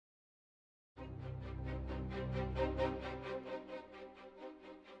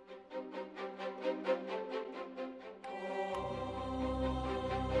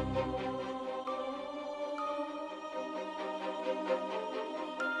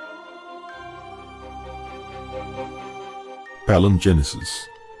Palingenesis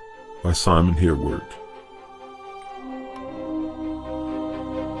by Simon Hereward.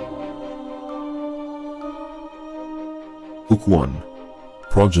 Book 1.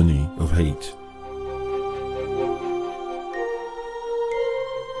 Progeny of Hate.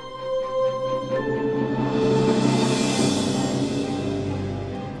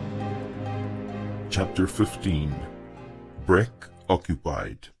 Chapter 15. Breck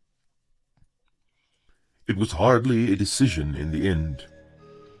occupied. It was hardly a decision in the end.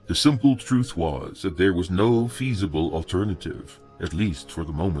 The simple truth was that there was no feasible alternative, at least for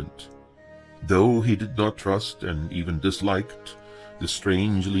the moment. Though he did not trust and even disliked the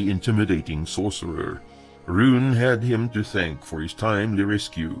strangely intimidating sorcerer, Rune had him to thank for his timely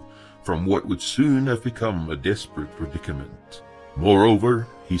rescue from what would soon have become a desperate predicament. Moreover,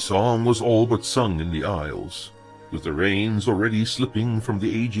 his song was all but sung in the Isles, with the reins already slipping from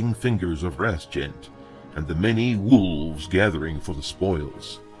the aging fingers of Rasgent, and the many wolves gathering for the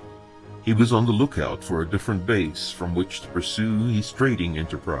spoils. He was on the lookout for a different base from which to pursue his trading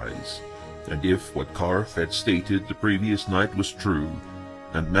enterprise, and if what Karth had stated the previous night was true,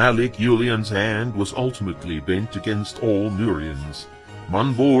 and Malik Yulian's hand was ultimately bent against all Nurians,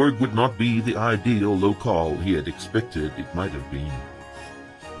 Monborg would not be the ideal locale he had expected it might have been.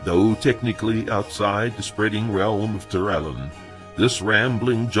 Though technically outside the spreading realm of Teralan, this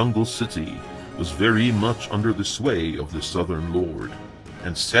rambling jungle city was very much under the sway of the Southern Lord,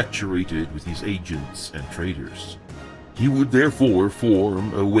 and saturated with his agents and traders. He would therefore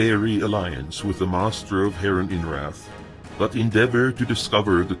form a wary alliance with the Master of Heron Inrath, but endeavor to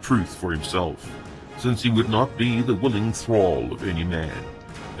discover the truth for himself, since he would not be the willing thrall of any man,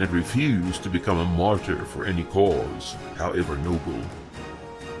 and refuse to become a martyr for any cause, however noble.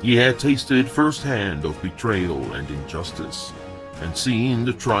 He had tasted firsthand of betrayal and injustice, and seen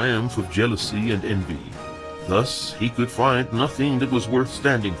the triumph of jealousy and envy. Thus he could find nothing that was worth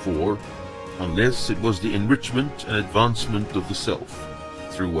standing for, unless it was the enrichment and advancement of the self,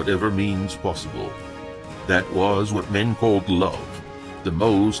 through whatever means possible. That was what men called love, the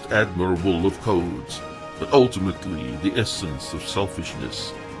most admirable of codes, but ultimately the essence of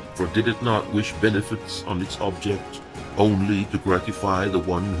selfishness, for did it not wish benefits on its object, only to gratify the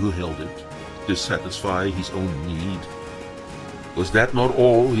one who held it, to satisfy his own need? Was that not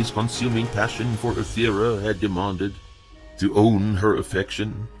all his consuming passion for Ethera had demanded? To own her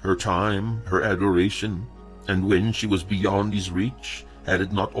affection, her time, her adoration, and when she was beyond his reach, had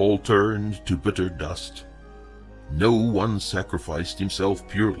it not all turned to bitter dust? No one sacrificed himself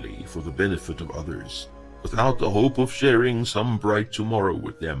purely for the benefit of others, without the hope of sharing some bright tomorrow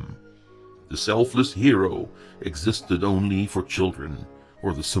with them. The selfless hero existed only for children,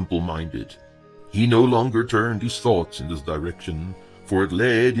 or the simple-minded. He no longer turned his thoughts in this direction, for it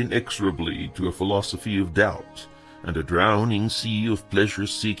led inexorably to a philosophy of doubt, and a drowning sea of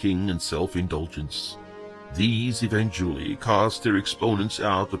pleasure-seeking and self-indulgence. These eventually cast their exponents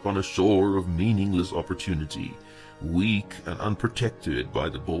out upon a shore of meaningless opportunity, weak and unprotected by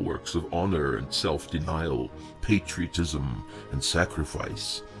the bulwarks of honor and self-denial, patriotism and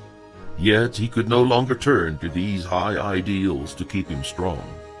sacrifice. Yet he could no longer turn to these high ideals to keep him strong.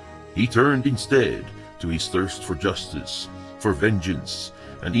 He turned instead to his thirst for justice, for vengeance,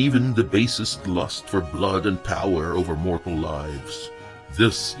 and even the basest lust for blood and power over mortal lives.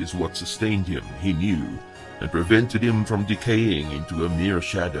 This is what sustained him, he knew, and prevented him from decaying into a mere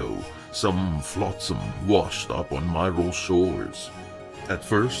shadow, some flotsam washed up on Myrrel shores. At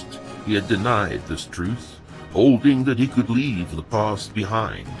first he had denied this truth, holding that he could leave the past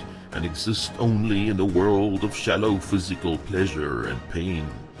behind and exist only in a world of shallow physical pleasure and pain.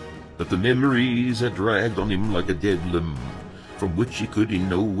 But the memories had dragged on him like a dead limb, from which he could in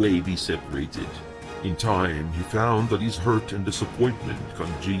no way be separated. In time he found that his hurt and disappointment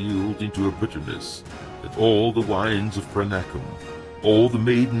congealed into a bitterness that all the wines of Pranacum, all the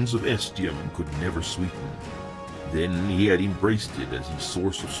maidens of Estium could never sweeten. Then he had embraced it as his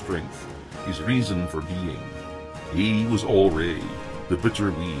source of strength, his reason for being. He was Alray, the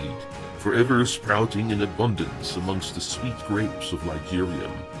bitter weed, forever sprouting in abundance amongst the sweet grapes of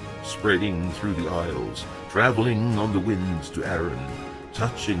Ligerium, spreading through the isles, traveling on the winds to Arran,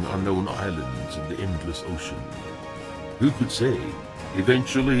 touching unknown islands in the endless ocean. Who could say?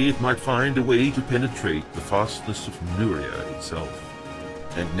 Eventually it might find a way to penetrate the fastness of Nuria itself.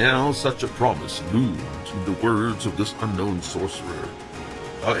 And now such a promise loomed in the words of this unknown sorcerer.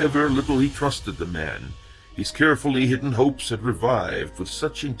 However little he trusted the man, his carefully hidden hopes had revived with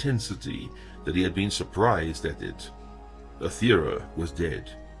such intensity that he had been surprised at it. Ethera was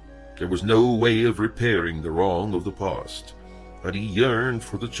dead. There was no way of repairing the wrong of the past, but he yearned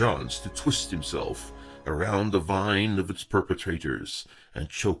for the chance to twist himself around the vine of its perpetrators and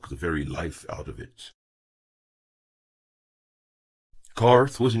choke the very life out of it.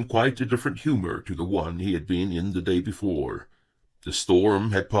 Karth was in quite a different humor to the one he had been in the day before. The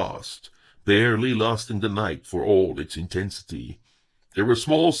storm had passed, barely lasting the night for all its intensity. There were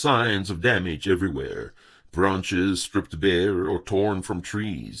small signs of damage everywhere, branches stripped bare or torn from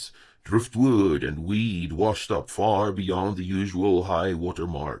trees, driftwood and weed washed up far beyond the usual high water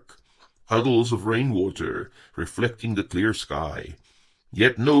mark, puddles of rainwater reflecting the clear sky.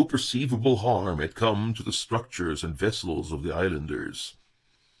 Yet no perceivable harm had come to the structures and vessels of the islanders.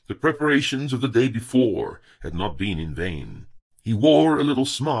 The preparations of the day before had not been in vain. He wore a little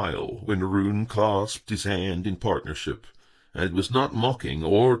smile when Rune clasped his hand in partnership, and was not mocking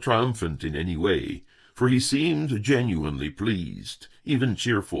or triumphant in any way, for he seemed genuinely pleased, even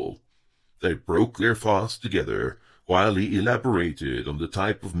cheerful. They broke their fast together, while he elaborated on the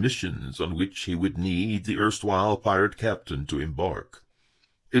type of missions on which he would need the erstwhile pirate captain to embark.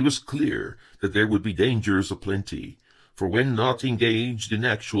 It was clear that there would be dangers aplenty, for when not engaged in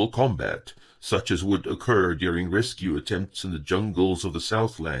actual combat, such as would occur during rescue attempts in the jungles of the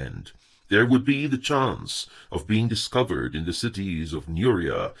Southland, there would be the chance of being discovered in the cities of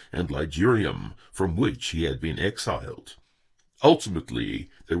Nuria and Ligurium, from which he had been exiled. Ultimately,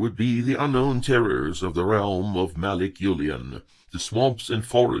 there would be the unknown terrors of the realm of Malik Yulian, the swamps and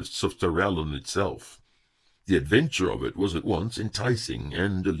forests of Terralon itself. The adventure of it was at once enticing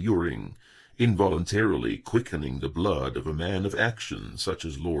and alluring, involuntarily quickening the blood of a man of action such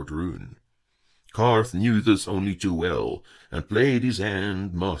as Lord Rune. Karth knew this only too well, and played his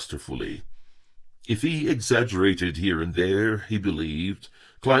hand masterfully. If he exaggerated here and there, he believed,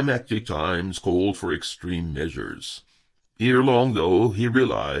 climactic times called for extreme measures. Ere long, though, he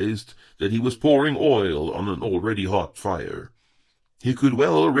realized that he was pouring oil on an already hot fire. He could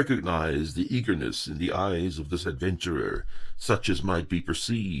well recognize the eagerness in the eyes of this adventurer, such as might be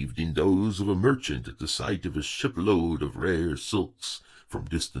perceived in those of a merchant at the sight of a shipload of rare silks from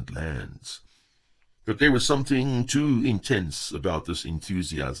distant lands. But there was something too intense about this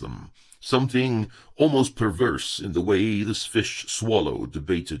enthusiasm, something almost perverse in the way this fish swallowed the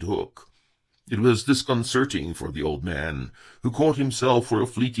baited hook. It was disconcerting for the old man, who caught himself for a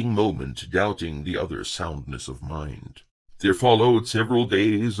fleeting moment doubting the other's soundness of mind. There followed several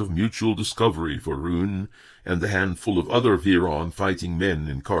days of mutual discovery for Rune and the handful of other Viron fighting men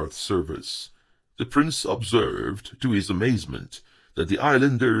in Karth's service. The prince observed, to his amazement, that the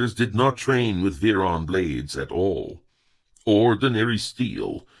islanders did not train with Viron blades at all. Ordinary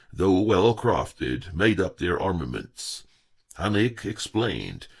steel, though well crafted, made up their armaments. Hannik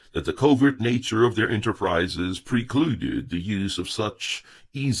explained that the covert nature of their enterprises precluded the use of such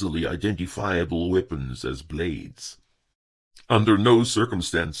easily identifiable weapons as blades. Under no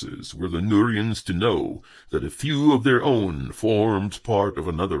circumstances were the Nurians to know that a few of their own formed part of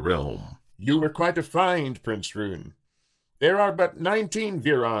another realm. You were quite a find, Prince Rune. There are but 19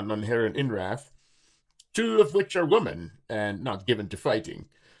 Viron on Heron Inrath, 2 of which are women, and not given to fighting.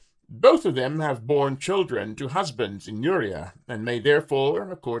 Both of them have borne children to husbands in Nuria, and may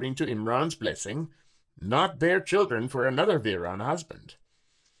therefore, according to Imran's blessing, not bear children for another Viron husband.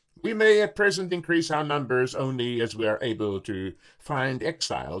 We may at present increase our numbers only as we are able to find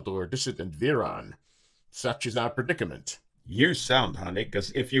exiled or dissident Viron. Such is our predicament. You sound, Hannik,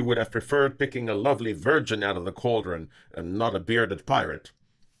 as if you would have preferred picking a lovely virgin out of the cauldron, and not a bearded pirate.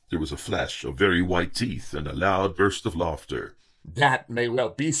 There was a flash of very white teeth and a loud burst of laughter. That may well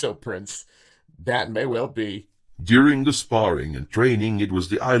be so, Prince. That may well be. During the sparring and training, it was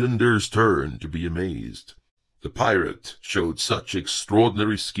the islanders' turn to be amazed. The pirate showed such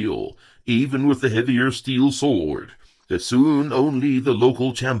extraordinary skill, even with the heavier steel sword, that soon only the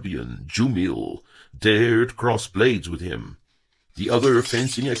local champion, Jumil, dared cross blades with him. The other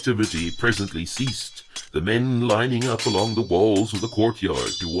fencing activity presently ceased, the men lining up along the walls of the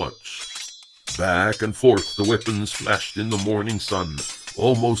courtyard to watch. Back and forth the weapons flashed in the morning sun,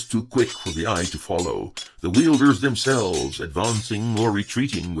 almost too quick for the eye to follow, the wielders themselves advancing or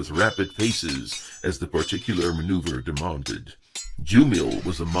retreating with rapid paces as the particular maneuver demanded. Jumil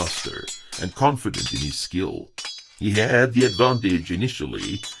was a master, and confident in his skill. He had the advantage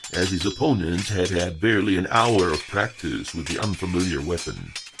initially, as his opponent had had barely an hour of practice with the unfamiliar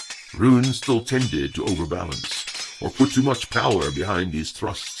weapon. Rune still tended to overbalance, or put too much power behind his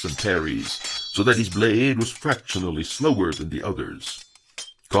thrusts and parries, so that his blade was fractionally slower than the others.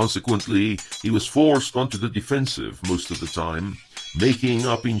 Consequently, he was forced onto the defensive most of the time, making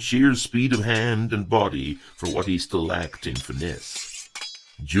up in sheer speed of hand and body for what he still lacked in finesse.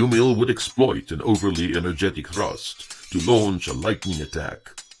 Jumil would exploit an overly energetic thrust to launch a lightning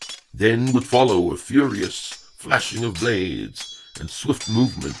attack. Then would follow a furious flashing of blades and swift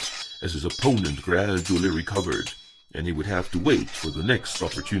movement as his opponent gradually recovered, and he would have to wait for the next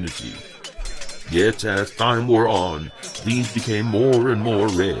opportunity. Yet as time wore on, these became more and more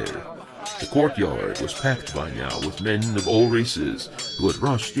rare. The courtyard was packed by now with men of all races who had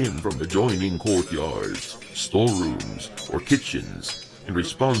rushed in from adjoining courtyards, storerooms, or kitchens in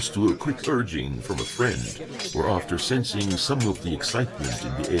response to a quick urging from a friend, or after sensing some of the excitement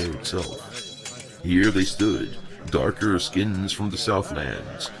in the air itself. Here they stood, darker skins from the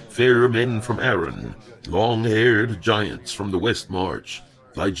Southlands, fairer men from Arran, long-haired giants from the West March,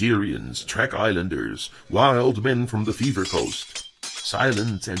 Ligerians, Track Islanders, wild men from the Fever Coast,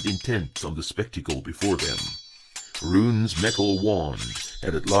 silent and intent on the spectacle before them. Rune's metal wand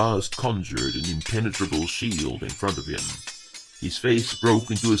had at last conjured an impenetrable shield in front of him. His face broke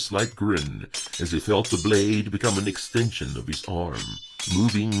into a slight grin as he felt the blade become an extension of his arm,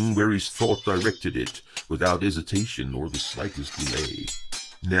 moving where his thought directed it without hesitation or the slightest delay.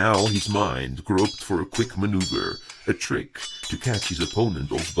 Now his mind groped for a quick maneuver, a trick to catch his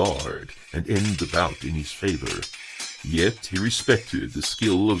opponent off guard and end the bout in his favor. Yet he respected the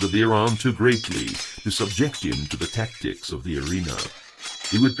skill of the Viran too greatly to subject him to the tactics of the arena.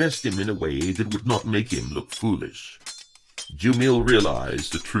 He would best him in a way that would not make him look foolish. Jumil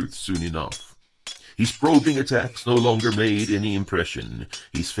realized the truth soon enough. His probing attacks no longer made any impression.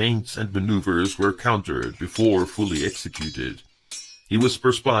 His feints and maneuvers were countered before fully executed. He was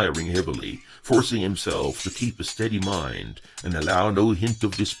perspiring heavily, forcing himself to keep a steady mind and allow no hint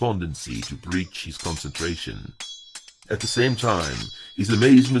of despondency to breach his concentration. At the same time, his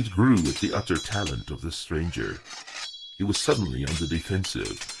amazement grew at the utter talent of the stranger. He was suddenly on the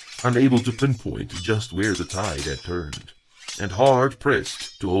defensive, unable to pinpoint just where the tide had turned, and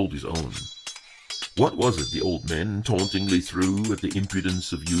hard-pressed to hold his own. What was it the old men tauntingly threw at the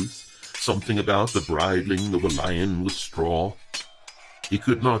impudence of youth? Something about the bridling of a lion with straw? He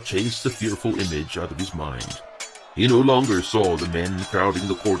could not chase the fearful image out of his mind. He no longer saw the men crowding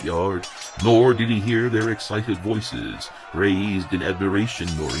the courtyard, nor did he hear their excited voices, raised in admiration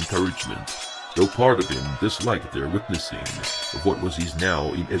or encouragement, though part of him disliked their witnessing of what was his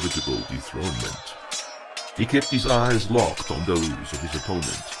now inevitable dethronement. He kept his eyes locked on those of his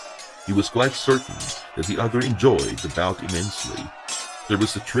opponent. He was quite certain that the other enjoyed the bout immensely. There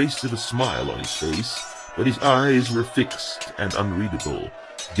was the trace of a smile on his face, but his eyes were fixed and unreadable,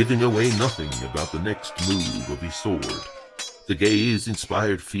 giving away nothing about the next move of his sword. The gaze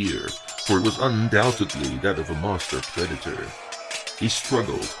inspired fear, for it was undoubtedly that of a master predator. He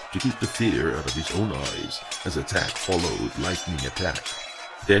struggled to keep the fear out of his own eyes as attack followed lightning attack.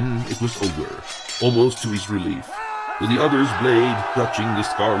 Then it was over, almost to his relief, with the other's blade touching the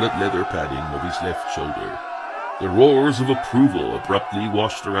scarlet leather padding of his left shoulder. The roars of approval abruptly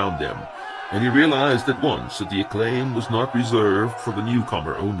washed around them, and he realized at once that the acclaim was not reserved for the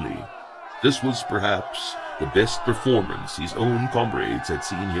newcomer only. This was perhaps the best performance his own comrades had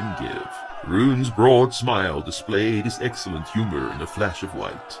seen him give. Rune's broad smile displayed his excellent humor in a flash of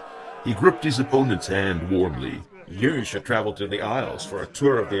white. He gripped his opponent's hand warmly. You should travel to the Isles for a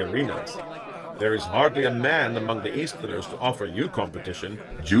tour of the arenas. There is hardly a man among the Easterners to offer you competition.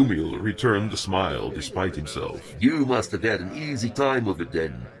 Jumil returned the smile despite himself. You must have had an easy time of it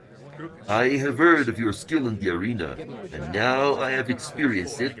then. I have heard of your skill in the arena, and now I have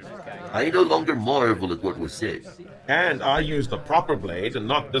experienced it. I no longer marvel at what was said. And I used the proper blade and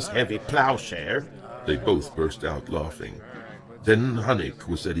not this heavy plowshare. They both burst out laughing. Then Hunnick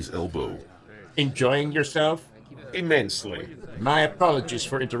was at his elbow. Enjoying yourself? Immensely. My apologies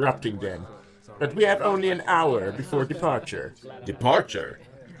for interrupting then, but we have only an hour before departure. Departure?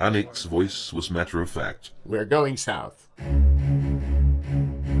 Hunnick's voice was matter-of-fact. We're going south.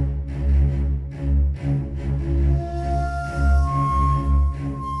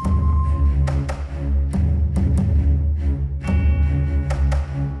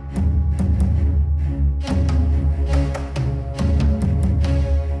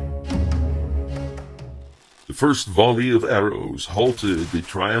 The first volley of arrows halted the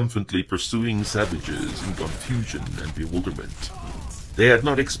triumphantly pursuing savages in confusion and bewilderment. They had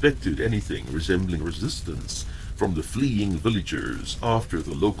not expected anything resembling resistance from the fleeing villagers after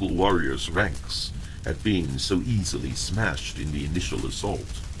the local warriors' ranks had been so easily smashed in the initial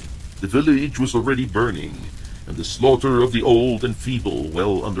assault. The village was already burning, and the slaughter of the old and feeble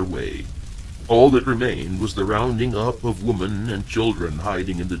well underway. All that remained was the rounding up of women and children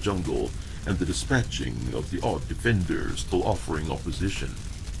hiding in the jungle, and the dispatching of the odd defenders still offering opposition.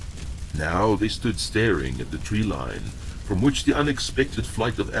 Now they stood staring at the tree line from which the unexpected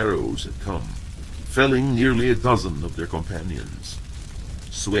flight of arrows had come, felling nearly a dozen of their companions.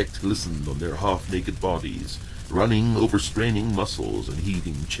 Sweat glistened on their half-naked bodies, running over straining muscles and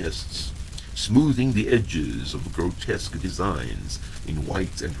heaving chests, smoothing the edges of grotesque designs in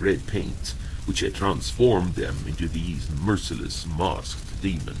white and red paint, which had transformed them into these merciless masked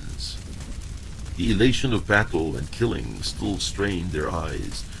demons. The elation of battle and killing still strained their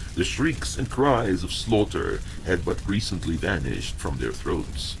eyes. The shrieks and cries of slaughter had but recently vanished from their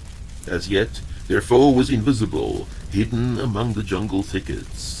throats. As yet, their foe was invisible, hidden among the jungle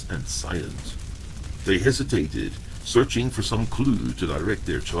thickets, and silent. They hesitated, searching for some clue to direct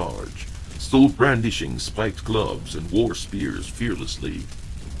their charge, still brandishing spiked gloves and war spears fearlessly.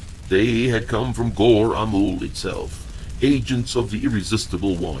 They had come from Gor Amul itself, agents of the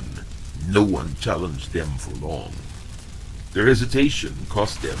irresistible one. No one challenged them for long. Their hesitation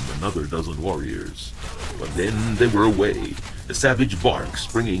cost them another dozen warriors. But then they were away, a savage bark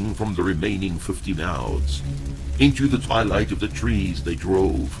springing from the remaining 50 mouths. Into the twilight of the trees they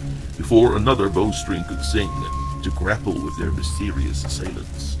drove, before another bowstring could sing, to grapple with their mysterious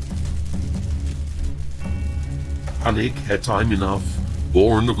assailants. Hanik had time enough,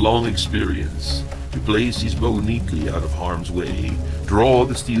 born of long experience, to place his bow neatly out of harm's way, draw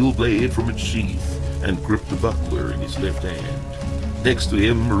the steel blade from its sheath, and grip the buckler in his left hand. Next to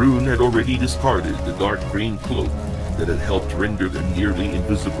him, Rune had already discarded the dark green cloak that had helped render them nearly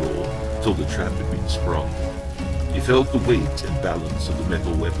invisible till the trap had been sprung. He felt the weight and balance of the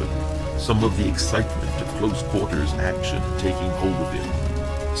metal weapon, some of the excitement of close quarters action taking hold of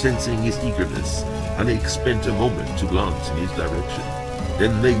him. Sensing his eagerness, Hanek spent a moment to glance in his direction.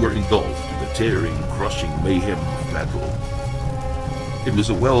 Then they were engulfed in the tearing, crushing mayhem of battle. It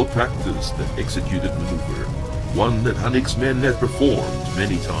was a well-practiced and executed maneuver, one that Hanek's men had performed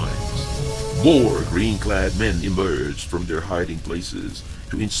many times. More green-clad men emerged from their hiding places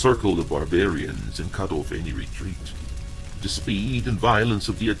to encircle the barbarians and cut off any retreat. The speed and violence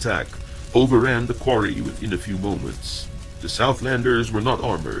of the attack overran the quarry within a few moments. The Southlanders were not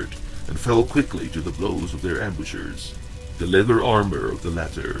armored, and fell quickly to the blows of their ambushers. The leather armor of the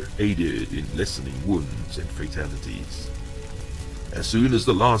latter aided in lessening wounds and fatalities. As soon as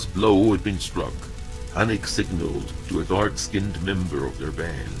the last blow had been struck, Hanek signaled to a dark-skinned member of their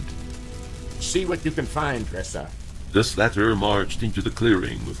band. See what you can find, Ressa. This latter marched into the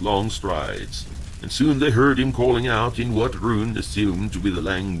clearing with long strides, and soon they heard him calling out in what Rune assumed to be the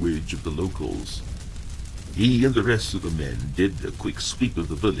language of the locals. He and the rest of the men did a quick sweep of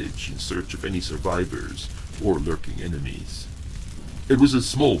the village in search of any survivors or lurking enemies. It was a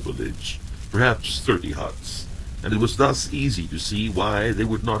small village, perhaps 30 huts, and it was thus easy to see why they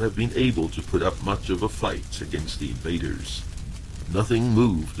would not have been able to put up much of a fight against the invaders. Nothing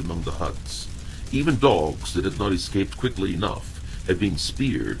moved among the huts. Even dogs that had not escaped quickly enough had been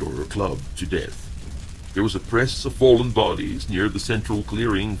speared or clubbed to death. There was a press of fallen bodies near the central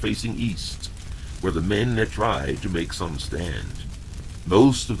clearing facing east, where the men had tried to make some stand.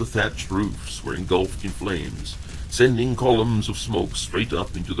 Most of the thatched roofs were engulfed in flames, sending columns of smoke straight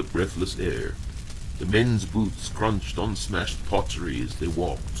up into the breathless air. The men's boots crunched on smashed pottery as they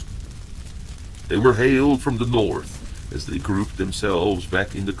walked. They were hailed from the north as they grouped themselves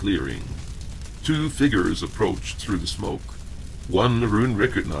back in the clearing. Two figures approached through the smoke. One Rune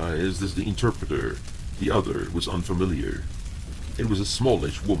recognized as the interpreter, the other was unfamiliar. It was a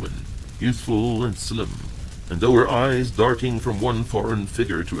smallish woman, youthful and slim, and though her eyes darting from one foreign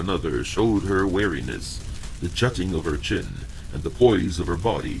figure to another showed her wariness, the jutting of her chin and the poise of her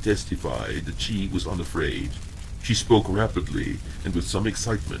body testified that she was unafraid. She spoke rapidly and with some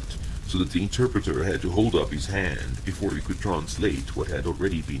excitement, so that the interpreter had to hold up his hand before he could translate what had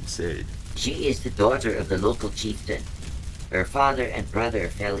already been said. She is the daughter of the local chieftain. Her father and brother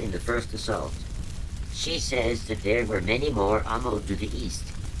fell in the first assault. She says that there were many more Amo to the east,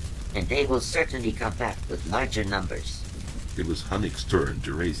 and they will certainly come back with larger numbers. It was Hanek's turn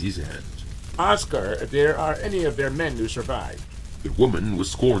to raise his hand. Ask her if there are any of their men who survived. The woman was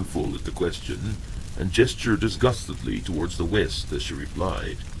scornful at the question, and gestured disgustedly towards the west as she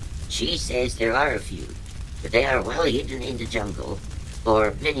replied. She says there are a few, but they are well hidden in the jungle,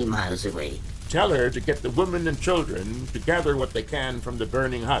 or many miles away. Tell her to get the women and children to gather what they can from the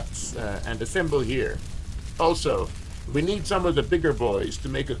burning huts and assemble here. Also, we need some of the bigger boys to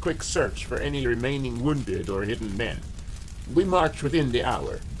make a quick search for any remaining wounded or hidden men. We march within the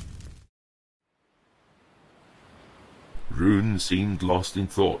hour. Rune seemed lost in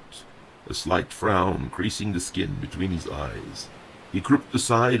thought, a slight frown creasing the skin between his eyes. He gripped the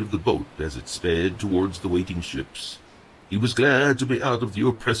side of the boat as it sped towards the waiting ships. He was glad to be out of the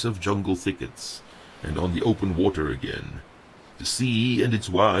oppressive jungle thickets, and on the open water again. The sea and its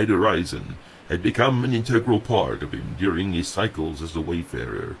wide horizon had become an integral part of him during his cycles as a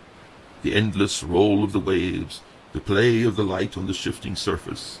wayfarer. The endless roll of the waves, the play of the light on the shifting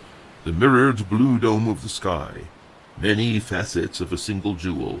surface, the mirrored blue dome of the sky, many facets of a single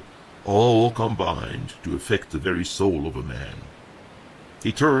jewel, all combined to affect the very soul of a man.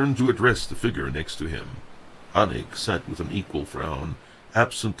 He turned to address the figure next to him. Anik sat with an equal frown,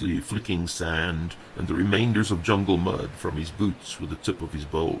 absently flicking sand and the remainders of jungle mud from his boots with the tip of his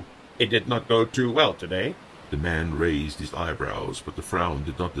bow. It did not go too well today. The man raised his eyebrows, but the frown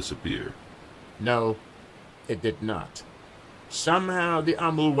did not disappear. No, it did not. Somehow the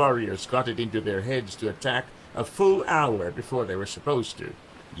Amul warriors got it into their heads to attack a full hour before they were supposed to.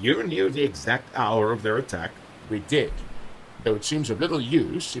 You knew the exact hour of their attack. We did, though it seems of little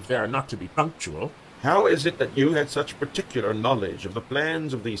use if they are not to be punctual. How is it that you had such particular knowledge of the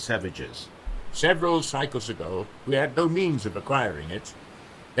plans of these savages? Several cycles ago, we had no means of acquiring it.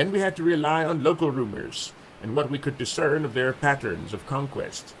 Then we had to rely on local rumors and what we could discern of their patterns of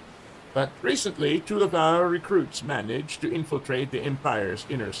conquest. But recently, 2 of our recruits managed to infiltrate the Empire's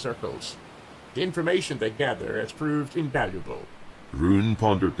inner circles. The information they gather has proved invaluable. Rune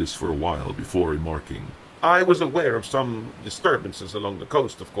pondered this for a while before remarking, I was aware of some disturbances along the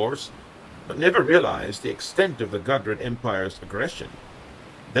coast, of course, but never realized the extent of the Gudrid Empire's aggression.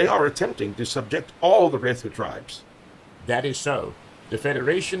 They are attempting to subject all the Rethu tribes. That is so. The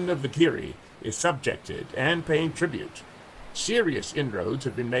Federation of the Kiri is subjected and paying tribute. Serious inroads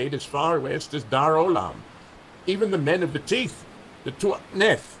have been made as far west as Dar Olam. Even the men of the Teeth, the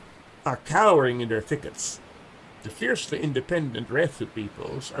Tuatneth, are cowering in their thickets. The fiercely independent Rethu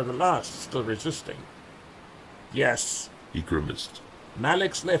peoples are the last still resisting. Yes, he grimaced.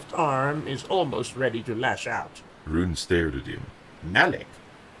 Malik's left arm is almost ready to lash out. Rune stared at him. Malik?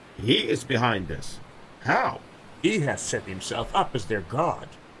 He is behind this. How? He has set himself up as their god.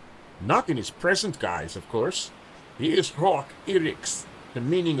 Not in his present guise, of course. He is Rock Irix, the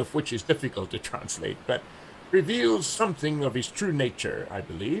meaning of which is difficult to translate, but reveals something of his true nature, I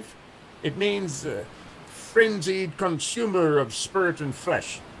believe. It means frenzied consumer of spirit and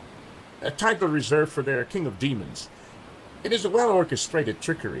flesh, a title reserved for their king of demons. It is a well-orchestrated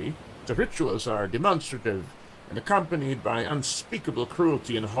trickery. The rituals are demonstrative and accompanied by unspeakable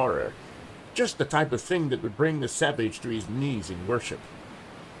cruelty and horror, just the type of thing that would bring the savage to his knees in worship.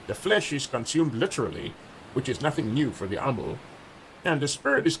 The flesh is consumed literally, which is nothing new for the Amul, and the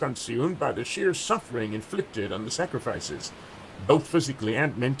spirit is consumed by the sheer suffering inflicted on the sacrifices, both physically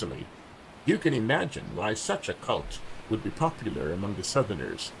and mentally. You can imagine why such a cult would be popular among the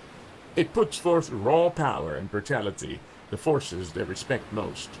Southerners. It puts forth raw power and brutality, the forces they respect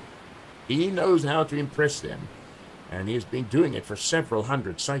most. He knows how to impress them, and he has been doing it for several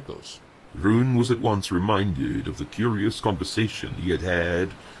hundred cycles. Rune was at once reminded of the curious conversation he had had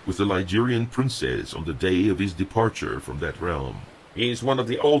with the Ligerian princess on the day of his departure from that realm. He's one of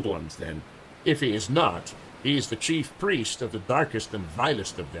the old ones, then. If he is not, he is the chief priest of the darkest and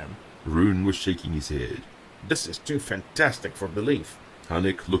vilest of them. Rune was shaking his head. This is too fantastic for belief.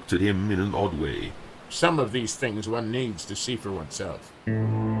 Hanek looked at him in an odd way. Some of these things one needs to see for oneself.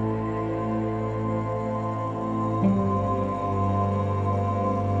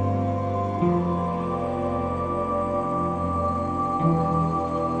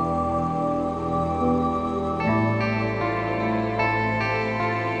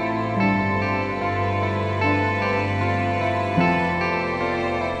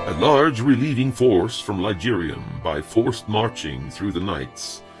 A large relieving force from Ligerium, by forced marching through the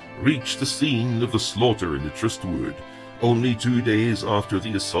nights, reached the scene of the slaughter in the Tristwood only 2 days after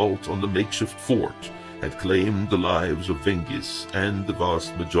the assault on the makeshift fort had claimed the lives of Vengis and the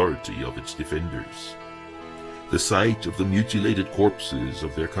vast majority of its defenders. The sight of the mutilated corpses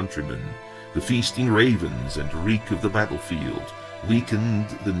of their countrymen, the feasting ravens and reek of the battlefield, weakened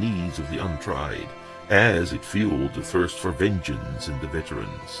the knees of the untried, as it fueled the thirst for vengeance in the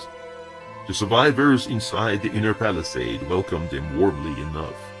veterans. The survivors inside the inner palisade welcomed them warmly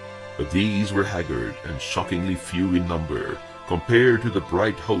enough, but these were haggard and shockingly few in number compared to the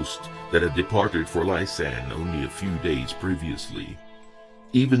bright host that had departed for Lysan only a few days previously.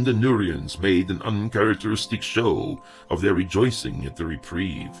 Even the Nurians made an uncharacteristic show of their rejoicing at the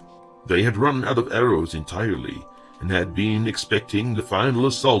reprieve. They had run out of arrows entirely, and had been expecting the final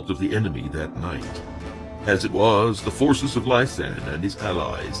assault of the enemy that night. As it was, the forces of Lysan and his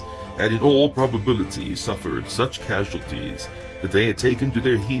allies had in all probability suffered such casualties that they had taken to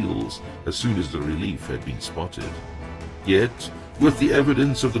their heels as soon as the relief had been spotted. Yet, with the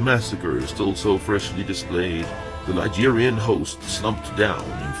evidence of the massacre still so freshly displayed, the Ligerian host slumped down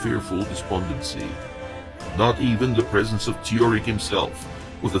in fearful despondency. Not even the presence of Teoric himself,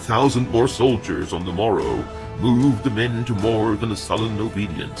 with 1,000 more soldiers on the morrow, moved the men to more than a sullen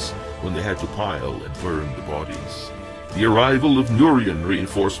obedience when they had to pile and burn the bodies. The arrival of Nurian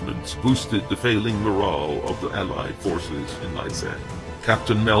reinforcements boosted the failing morale of the allied forces in Lysac.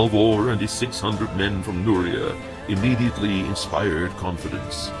 Captain Malvor and his 600 men from Nuria immediately inspired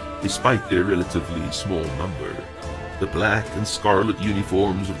confidence, despite their relatively small number. The black and scarlet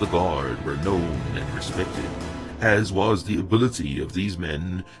uniforms of the Guard were known and respected, as was the ability of these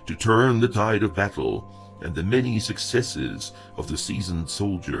men to turn the tide of battle and the many successes of the seasoned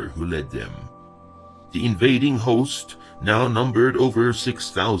soldier who led them. The invading host now numbered over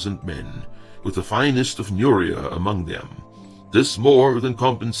 6,000 men, with the finest of Nuria among them. This more than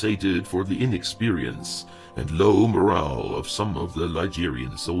compensated for the inexperience and low morale of some of the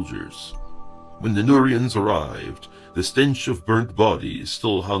Ligurian soldiers. When the Nurians arrived, the stench of burnt bodies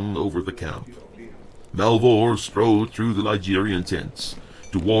still hung over the camp. Malvor strode through the Ligurian tents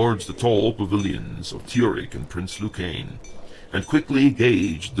towards the tall pavilions of Teoric and Prince Lucane, and quickly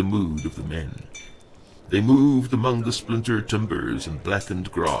gauged the mood of the men. They moved among the splintered timbers and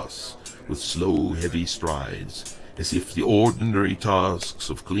blackened grass with slow, heavy strides, as if the ordinary tasks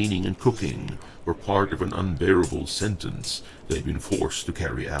of cleaning and cooking were part of an unbearable sentence they'd been forced to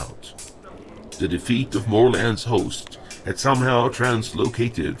carry out. The defeat of Morland's host had somehow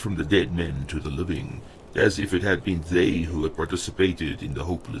translocated from the dead men to the living, as if it had been they who had participated in the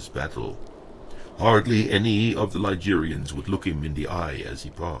hopeless battle. Hardly any of the Ligurians would look him in the eye as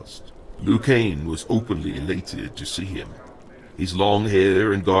he passed. Lucane was openly elated to see him. His long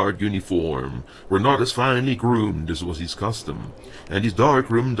hair and guard uniform were not as finely groomed as was his custom, and his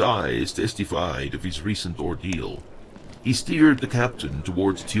dark-rimmed eyes testified of his recent ordeal. He steered the captain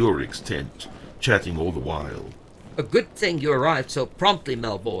towards Teoric's tent, chatting all the while. A good thing you arrived so promptly,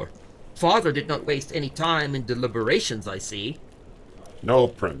 Malvor. Father did not waste any time in deliberations, I see. No,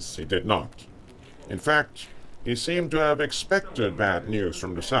 Prince, he did not. In fact, he seemed to have expected bad news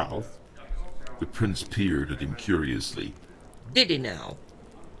from the south. The prince peered at him curiously. Did he now?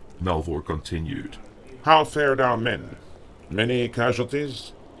 Malvor continued. How fared our men? Many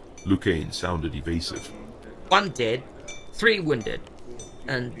casualties? Lucane sounded evasive. 1 dead, 3 wounded,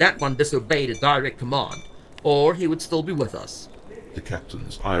 and that one disobeyed a direct command, or he would still be with us. The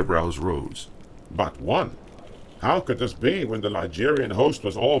captain's eyebrows rose. But 1? How could this be when the Ligurian host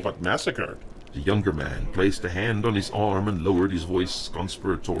was all but massacred? The younger man placed a hand on his arm and lowered his voice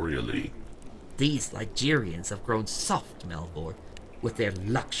conspiratorially. These Ligurians have grown soft, Malvor, with their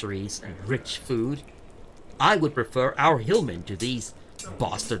luxuries and rich food. I would prefer our hillmen to these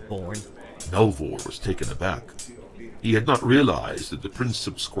bastard-born. Malvor was taken aback. He had not realized that the prince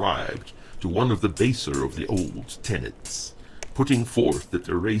subscribed to one of the baser of the old tenets, putting forth that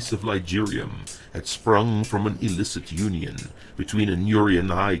the race of Ligurium had sprung from an illicit union between a Nurian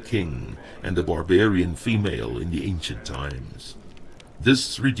high king and a barbarian female in the ancient times.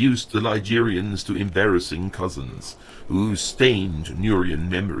 This reduced the Ligurians to embarrassing cousins, who stained Nurian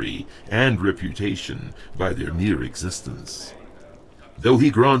memory and reputation by their mere existence. Though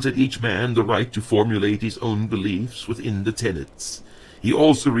he granted each man the right to formulate his own beliefs within the tenets, he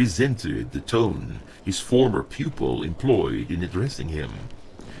also resented the tone his former pupil employed in addressing him.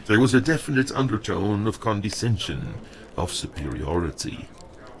 There was a definite undertone of condescension, of superiority.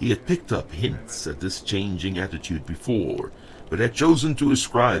 He had picked up hints at this changing attitude before, but had chosen to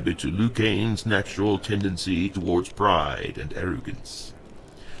ascribe it to Lucane's natural tendency towards pride and arrogance.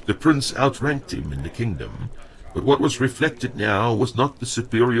 The prince outranked him in the kingdom, but what was reflected now was not the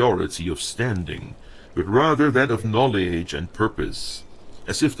superiority of standing, but rather that of knowledge and purpose,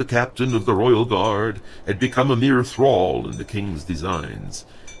 as if the captain of the royal guard had become a mere thrall in the king's designs,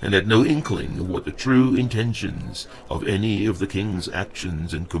 and had no inkling of what the true intentions of any of the king's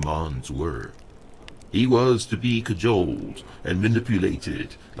actions and commands were. He was to be cajoled and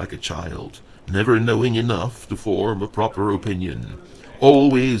manipulated like a child, never knowing enough to form a proper opinion,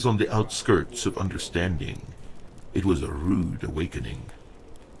 always on the outskirts of understanding. It was a rude awakening.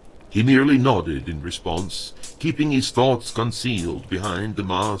 He merely nodded in response, keeping his thoughts concealed behind the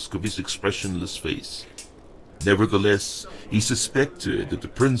mask of his expressionless face. Nevertheless, he suspected that the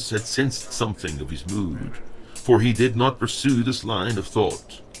prince had sensed something of his mood, for he did not pursue this line of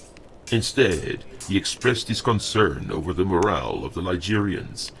thought. Instead, he expressed his concern over the morale of the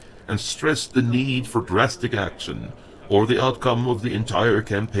Ligurians, and stressed the need for drastic action, or the outcome of the entire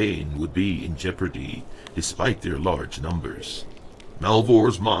campaign would be in jeopardy, despite their large numbers.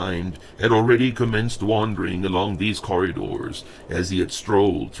 Malvor's mind had already commenced wandering along these corridors as he had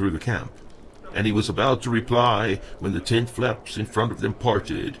strolled through the camp, and he was about to reply when the tent flaps in front of them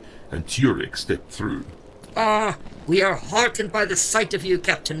parted, and Teoric stepped through. Ah, we are heartened by the sight of you,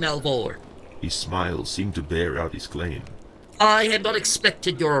 Captain Melvor. His smile seemed to bear out his claim. I had not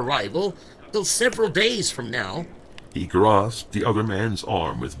expected your arrival till several days from now. He grasped the other man's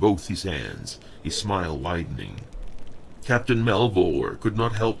arm with both his hands, his smile widening. Captain Melvor could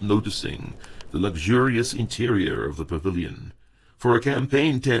not help noticing the luxurious interior of the pavilion. For a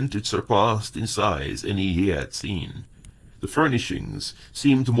campaign tent it surpassed in size any he had seen. The furnishings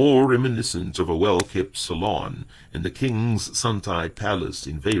seemed more reminiscent of a well-kept salon in the king's suntide palace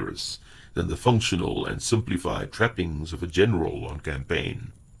in Varus than the functional and simplified trappings of a general on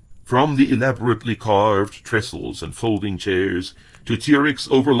campaign. From the elaborately carved trestles and folding chairs to Tyric's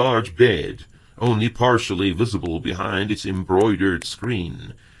overlarge bed, only partially visible behind its embroidered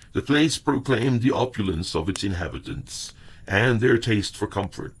screen, the place proclaimed the opulence of its inhabitants and their taste for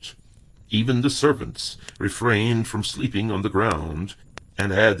comfort. Even the servants refrained from sleeping on the ground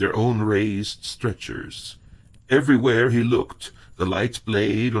and had their own raised stretchers. Everywhere he looked, the light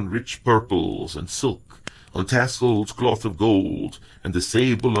played on rich purples and silk, on tasseled cloth of gold, and the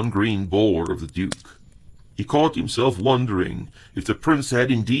sable and green boar of the duke. He caught himself wondering if the prince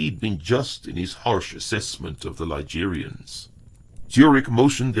had indeed been just in his harsh assessment of the Ligurians. Turic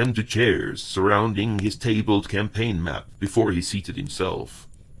motioned them to chairs surrounding his tabled campaign map before he seated himself.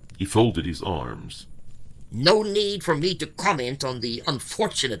 He folded his arms. No need for me to comment on the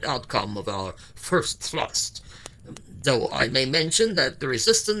unfortunate outcome of our first thrust, though I may mention that the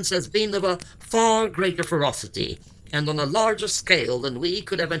resistance has been of a far greater ferocity and on a larger scale than we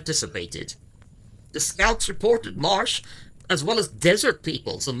could have anticipated. The scouts reported marsh as well as desert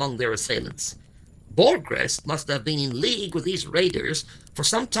peoples among their assailants. Borgrest must have been in league with these raiders for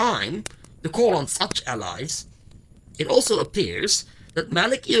some time to call on such allies. It also appears that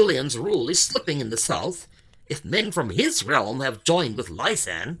Malik Iulian's rule is slipping in the south, if men from his realm have joined with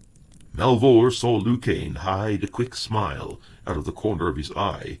Lysan. Melvor saw Lucain hide a quick smile out of the corner of his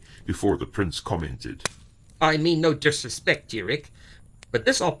eye before the prince commented. I mean no disrespect, Turic, but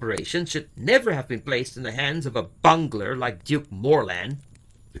this operation should never have been placed in the hands of a bungler like Duke Morlan.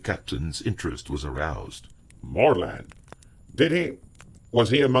 The captain's interest was aroused. Morlan? Was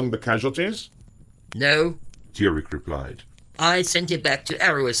he among the casualties? No, Turic replied. I sent him back to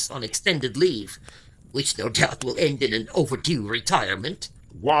Arruis on extended leave, which no doubt will end in an overdue retirement.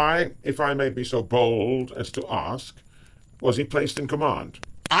 Why, if I may be so bold as to ask, was he placed in command?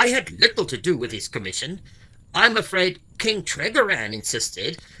 I had little to do with his commission. I'm afraid King Tregoran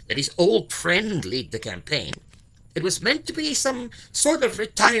insisted that his old friend lead the campaign. It was meant to be some sort of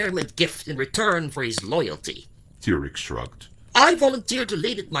retirement gift in return for his loyalty. Turic shrugged. I volunteered to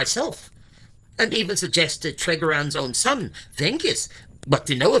lead it myself, and even suggested Tregoran's own son, Vengis, but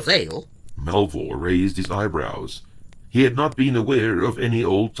to no avail. Melvor raised his eyebrows. He had not been aware of any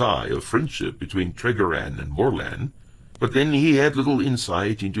old tie of friendship between Tregoran and Morlan, but then he had little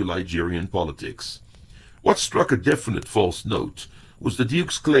insight into Ligurian politics. What struck a definite false note was the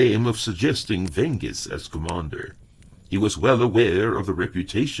Duke's claim of suggesting Vengis as commander. He was well aware of the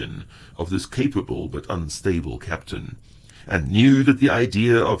reputation of this capable but unstable captain, and knew that the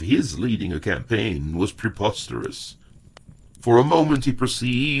idea of his leading a campaign was preposterous. For a moment he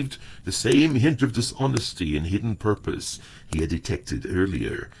perceived the same hint of dishonesty and hidden purpose he had detected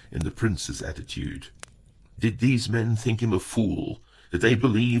earlier in the prince's attitude. Did these men think him a fool, that they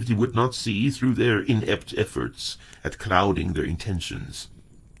believed he would not see through their inept efforts at clouding their intentions?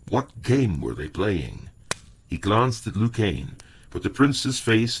 What game were they playing? He glanced at Lucain, but the prince's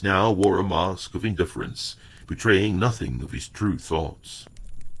face now wore a mask of indifference, betraying nothing of his true thoughts.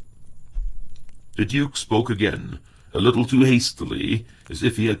 The Duke spoke again, a little too hastily, as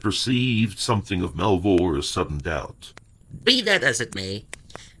if he had perceived something of Melvor's sudden doubt. Be that as it may,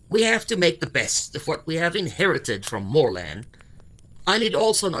 we have to make the best of what we have inherited from Morlan. I need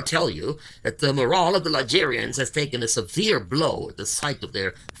also not tell you that the morale of the Ligurians has taken a severe blow at the sight of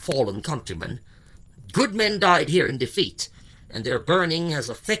their fallen countrymen. Good men died here in defeat, and their burning has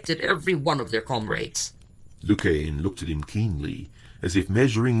affected every one of their comrades. Lucain looked at him keenly, as if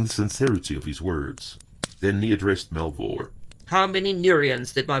measuring the sincerity of his words. Then he addressed Melvor. How many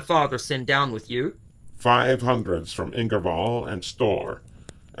Nurians did my father send down with you? 500 from Ingerval and Store,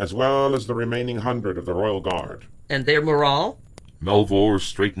 as well as the remaining 100 of the Royal Guard. And their morale? Melvor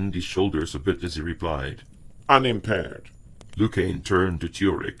straightened his shoulders a bit as he replied. Unimpaired. Lucain turned to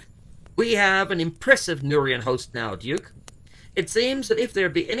Turic. We have an impressive Nurian host now, Duke. It seems that if there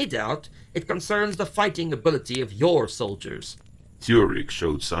be any doubt, it concerns the fighting ability of your soldiers. Turic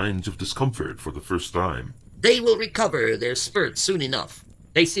showed signs of discomfort for the first time. They will recover their spirits soon enough.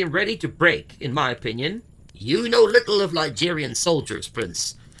 They seem ready to break, in my opinion. You know little of Ligurian soldiers,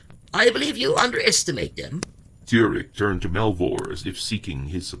 Prince. I believe you underestimate them. Turik turned to Melvor as if seeking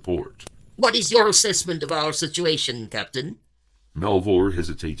his support. What is your assessment of our situation, Captain? Melvor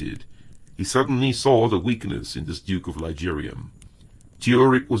hesitated. He suddenly saw the weakness in this Duke of Ligerium.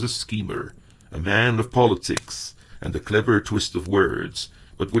 Turik was a schemer, a man of politics, and a clever twist of words,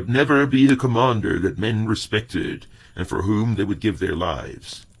 but would never be the commander that men respected, and for whom they would give their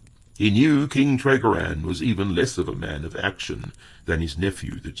lives. He knew King Tregoran was even less of a man of action than his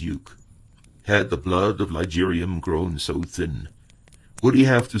nephew, the Duke. Had the blood of Ligerium grown so thin? Would he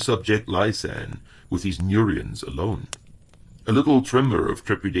have to subject Lysan with his Nurians alone? A little tremor of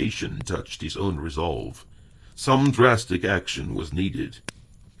trepidation touched his own resolve. Some drastic action was needed.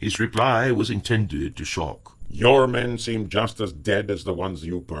 His reply was intended to shock. Your men seem just as dead as the ones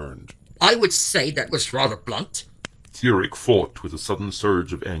you burned. I would say that was rather blunt. Turik fought with a sudden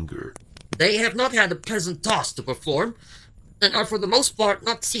surge of anger. They have not had a pleasant task to perform, and are for the most part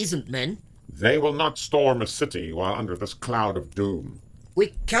not seasoned men. They will not storm a city while under this cloud of doom.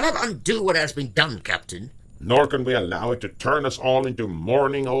 We cannot undo what has been done, Captain. Nor can we allow it to turn us all into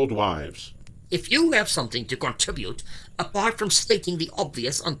mourning old wives. If you have something to contribute, apart from stating the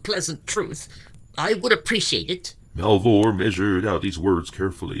obvious unpleasant truth, I would appreciate it. Melvor measured out his words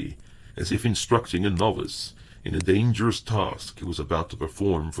carefully, as if instructing a novice in a dangerous task he was about to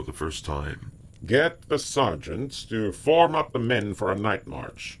perform for the first time. Get the sergeants to form up the men for a night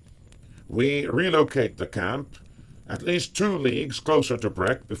march. We relocate the camp at least 2 leagues closer to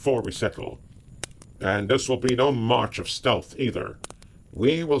Breck before we settle. And this will be no march of stealth either.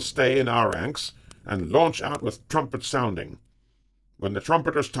 We will stay in our ranks and launch out with trumpet sounding. When the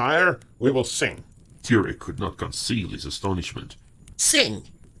trumpeters tire, we will sing. Turik could not conceal his astonishment. Sing?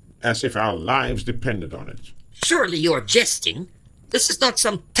 As if our lives depended on it. Surely you are jesting. This is not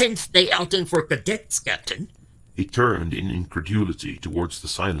some 10th day outing for cadets, Captain. He turned in incredulity towards the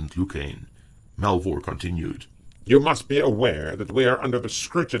silent Lucain. Melvor continued. You must be aware that we are under the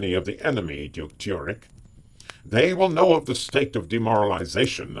scrutiny of the enemy, Duke Turik. They will know of the state of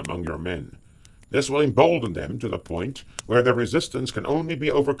demoralization among your men. This will embolden them to the point where their resistance can only be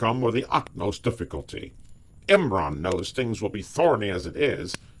overcome with the utmost difficulty. Imran knows things will be thorny as it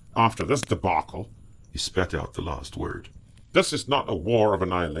is after this debacle. He spat out the last word. This is not a war of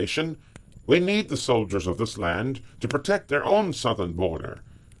annihilation. We need the soldiers of this land to protect their own southern border,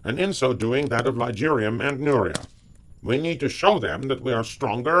 and in so doing that of Ligerium and Nuria. We need to show them that we are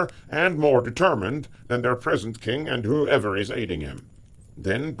stronger and more determined than their present king and whoever is aiding him.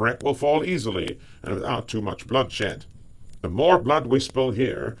 Then Breck will fall easily and without too much bloodshed. The more blood we spill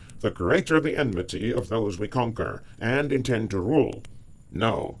here, the greater the enmity of those we conquer and intend to rule.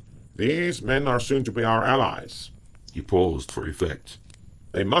 No, these men are soon to be our allies. He paused for effect.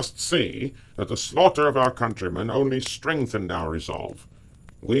 They must see that the slaughter of our countrymen only strengthened our resolve.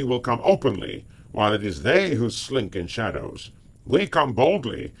 We will come openly, while it is they who slink in shadows. We come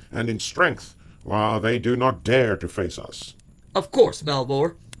boldly and in strength, while they do not dare to face us. Of course,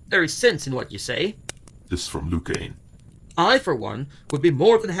 Melvor. There is sense in what you say. This from Lucain. I, for one, would be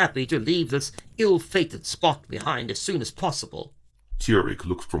more than happy to leave this ill-fated spot behind as soon as possible. Turik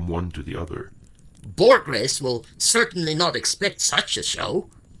looked from one to the other. Borgres will certainly not expect such a show.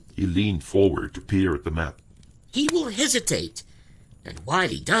 He leaned forward to peer at the map. He will hesitate, and while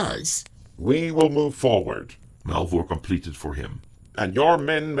he does... We will move forward. Melvor completed for him. And your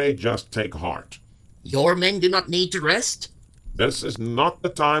men may just take heart. Your men do not need to rest? This is not the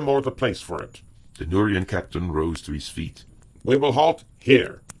time or the place for it. The Nurian captain rose to his feet. We will halt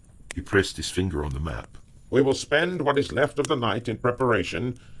here. He pressed his finger on the map. We will spend what is left of the night in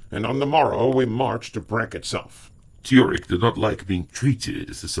preparation, and on the morrow we march to Breck itself. Turik did not like being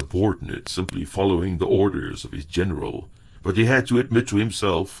treated as a subordinate simply following the orders of his general, but he had to admit to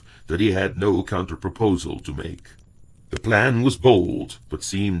himself that he had no counter-proposal to make. The plan was bold, but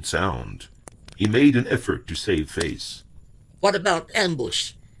seemed sound. He made an effort to save face. What about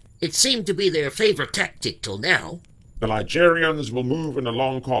ambush? It seemed to be their favorite tactic till now. The Ligerians will move in a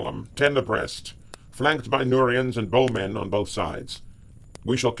long column, 10 abreast, flanked by Nurians and bowmen on both sides.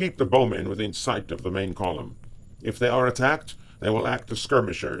 We shall keep the bowmen within sight of the main column. If they are attacked, they will act as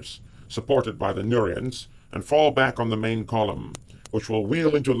skirmishers, supported by the Nurians, and fall back on the main column, which will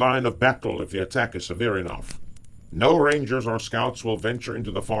wheel into line of battle if the attack is severe enough. No rangers or scouts will venture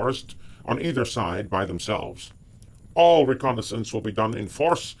into the forest on either side by themselves. All reconnaissance will be done in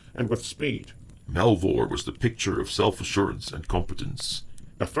force and with speed. Melvor was the picture of self-assurance and competence.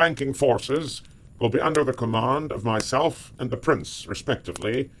 The flanking forces will be under the command of myself and the prince,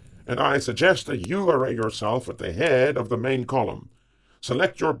 respectively, and I suggest that you array yourself at the head of the main column.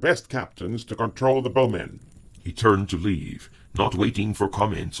 Select your best captains to control the bowmen. He turned to leave, not waiting for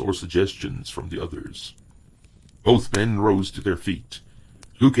comments or suggestions from the others. Both men rose to their feet.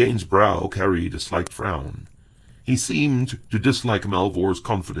 Lucane's brow carried a slight frown. He seemed to dislike Malvor's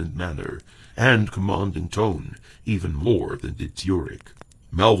confident manner and commanding tone even more than did Turic.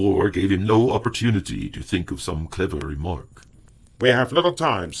 Malvor gave him no opportunity to think of some clever remark. "We have little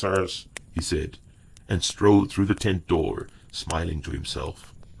time, sirs," he said, and strode through the tent door, smiling to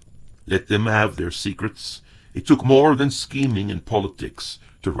himself. Let them have their secrets. It took more than scheming and politics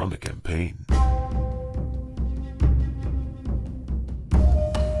to run a campaign.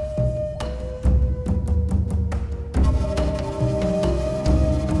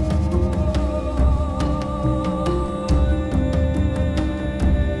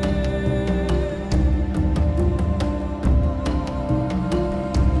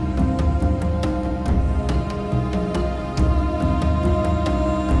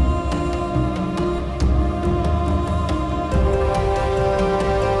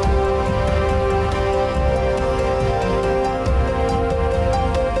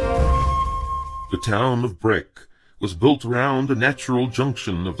 The town of Breck was built round a natural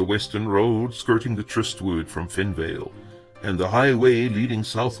junction of the western road skirting the Tristwood from Fenvale, and the highway leading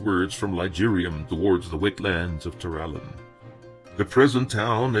southwards from Ligurium towards the wetlands of Terrallen. The present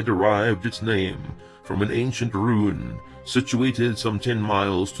town had derived its name from an ancient ruin situated some 10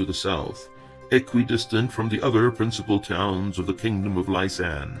 miles to the south, equidistant from the other principal towns of the kingdom of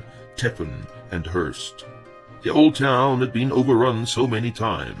Lysan, Teppen, and Hurst. The old town had been overrun so many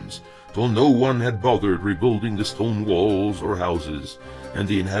times, till no one had bothered rebuilding the stone walls or houses, and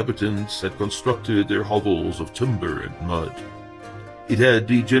the inhabitants had constructed their hovels of timber and mud. It had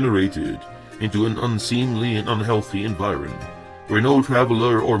degenerated into an unseemly and unhealthy environment, where no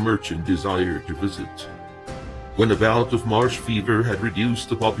traveler or merchant desired to visit. When a bout of marsh fever had reduced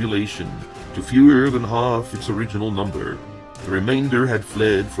the population to fewer than half its original number, the remainder had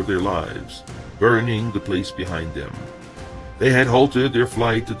fled for their lives, burning the place behind them. They had halted their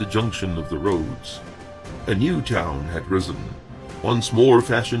flight at the junction of the roads. A new town had risen, once more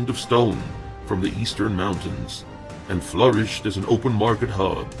fashioned of stone from the eastern mountains, and flourished as an open market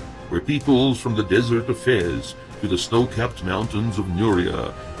hub, where peoples from the desert of Fez to the snow-capped mountains of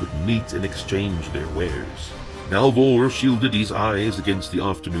Nuria could meet and exchange their wares. Malvor shielded his eyes against the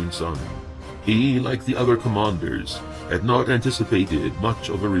afternoon sun. He, like the other commanders, had not anticipated much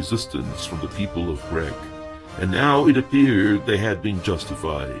of a resistance from the people of Breck, and now it appeared they had been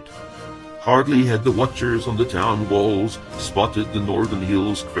justified. Hardly had the watchers on the town walls spotted the northern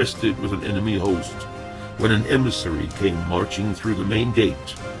hills crested with an enemy host, when an emissary came marching through the main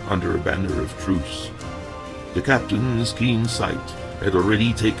gate under a banner of truce. The captain's keen sight had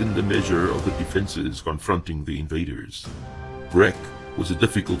already taken the measure of the defenses confronting the invaders. Breck was a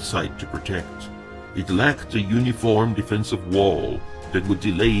difficult site to protect. It lacked a uniform defensive wall that would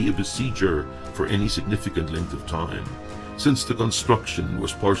delay a besieger for any significant length of time, since the construction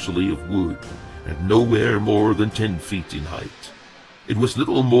was partially of wood and nowhere more than 10 feet in height. It was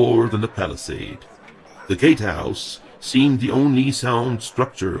little more than a palisade. The gatehouse seemed the only sound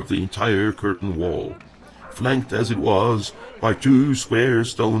structure of the entire curtain wall, flanked as it was by 2 square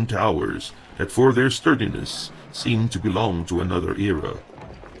stone towers that for their sturdiness seemed to belong to another era.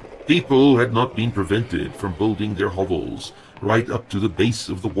 People had not been prevented from building their hovels right up to the base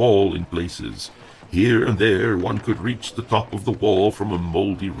of the wall in places. Here and there one could reach the top of the wall from a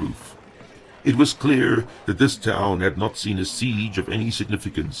moldy roof. It was clear that this town had not seen a siege of any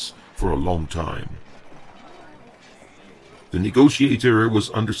significance for a long time. The negotiator was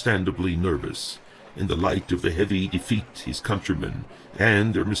understandably nervous. In the light of the heavy defeat his countrymen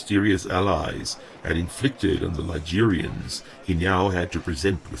and their mysterious allies had inflicted on the Ligurians, he now had to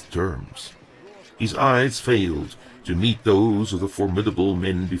present with terms. His eyes failed to meet those of the formidable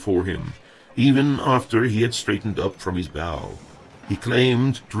men before him, even after he had straightened up from his bow. He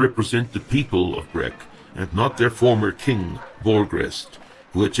claimed to represent the people of Breck, and not their former king, Borgrest,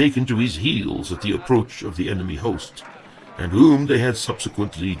 who had taken to his heels at the approach of the enemy host, and whom they had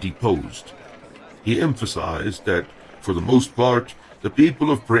subsequently deposed. He emphasized that, for the most part, the people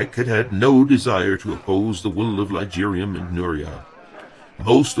of Breck had had no desire to oppose the will of Ligurium and Nuria.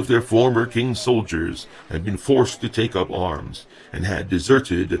 Most of their former king's soldiers had been forced to take up arms, and had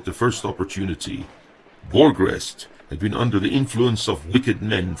deserted at the first opportunity. Borgrest had been under the influence of wicked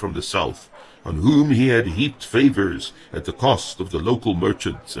men from the south, on whom he had heaped favors at the cost of the local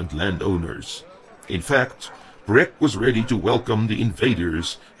merchants and landowners. In fact, Breck was ready to welcome the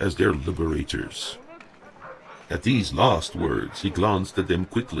invaders as their liberators. At these last words, he glanced at them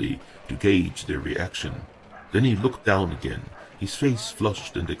quickly to gauge their reaction. Then he looked down again, his face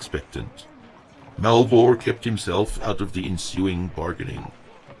flushed and expectant. Malvor kept himself out of the ensuing bargaining.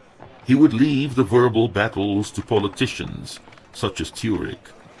 He would leave the verbal battles to politicians, such as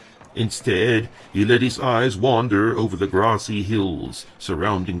Turic. Instead, he let his eyes wander over the grassy hills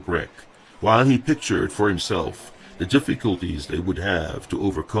surrounding Breck, while he pictured for himself the difficulties they would have to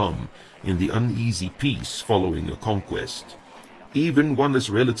overcome in the uneasy peace following a conquest, even one as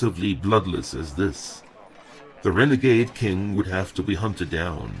relatively bloodless as this. The renegade king would have to be hunted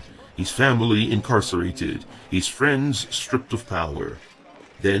down, his family incarcerated, his friends stripped of power.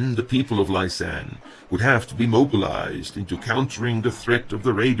 Then the people of Lysan would have to be mobilized into countering the threat of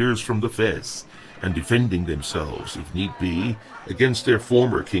the raiders from the Fes and defending themselves, if need be, against their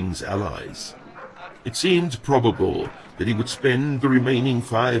former king's allies. It seemed probable that he would spend the remaining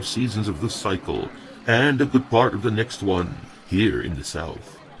 5 seasons of this cycle, and a good part of the next one, here in the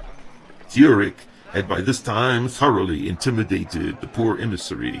south. Turic had by this time thoroughly intimidated the poor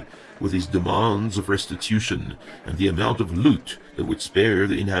emissary with his demands of restitution and the amount of loot that would spare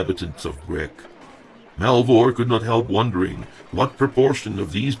the inhabitants of Breck. Malvor could not help wondering what proportion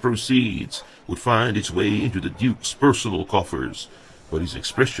of these proceeds would find its way into the Duke's personal coffers, but his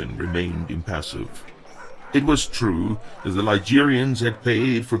expression remained impassive. It was true that the Ligurians had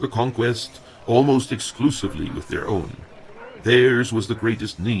paid for the conquest almost exclusively with their own. Theirs was the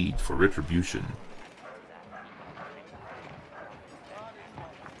greatest need for retribution.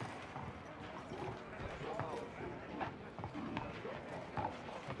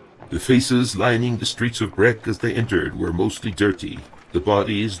 The faces lining the streets of Breck as they entered were mostly dirty, the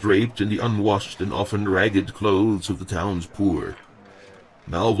bodies draped in the unwashed and often ragged clothes of the town's poor.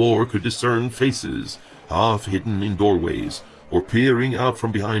 Malvor could discern faces half hidden in doorways or peering out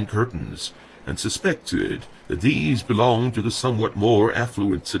from behind curtains, and suspected that these belonged to the somewhat more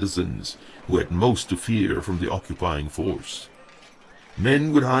affluent citizens who had most to fear from the occupying force.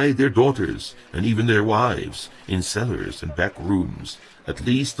 Men would hide their daughters, and even their wives, in cellars and back rooms, at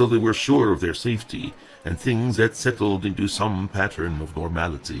least till they were sure of their safety, and things had settled into some pattern of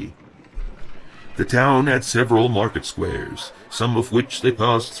normality. The town had several market squares, some of which they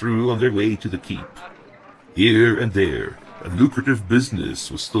passed through on their way to the keep. Here and there, a lucrative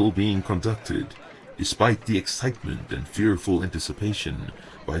business was still being conducted, despite the excitement and fearful anticipation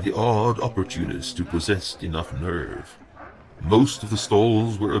by the odd opportunist who possessed enough nerve. Most of the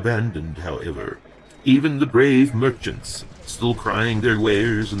stalls were abandoned, however. Even the brave merchants, still crying their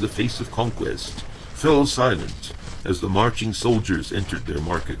wares in the face of conquest, fell silent as the marching soldiers entered their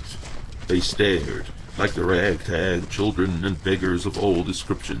market. They stared, like the ragtag children and beggars of all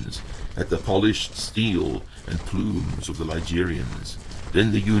descriptions, at the polished steel and plumes of the Ligurians,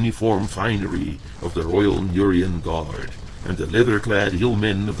 then the uniform finery of the Royal Nurian Guard, and the leather-clad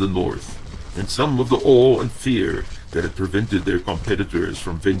hillmen of the north, and some of the awe and fear that had prevented their competitors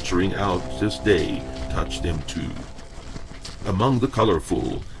from venturing out this day touched them too. Among the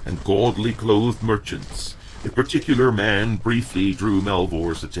colorful and gaudily clothed merchants, a particular man briefly drew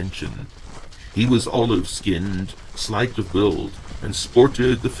Malvor's attention. He was olive-skinned, slight of build, and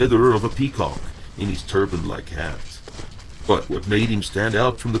sported the feather of a peacock in his turban-like hat. But what made him stand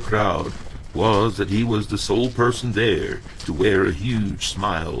out from the crowd was that he was the sole person there to wear a huge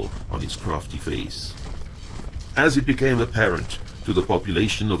smile on his crafty face. As it became apparent to the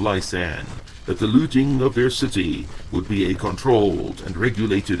population of Lysan that the looting of their city would be a controlled and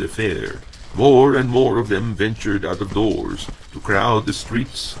regulated affair, more and more of them ventured out of doors to crowd the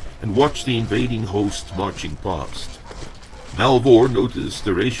streets and watch the invading host marching past. Malvor noticed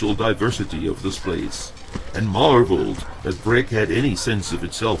the racial diversity of this place, and marveled that Breck had any sense of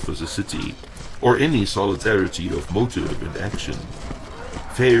itself as a city, or any solidarity of motive and action.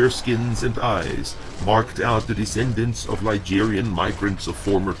 Fair skins and eyes marked out the descendants of Ligurian migrants of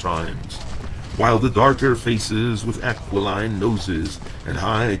former times, while the darker faces with aquiline noses and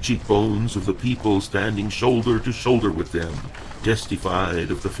high cheekbones of the people standing shoulder to shoulder with them testified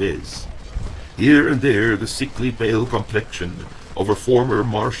of the Fez. Here and there the sickly pale complexion of a former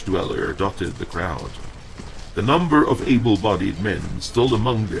marsh dweller dotted the crowd. The number of able-bodied men still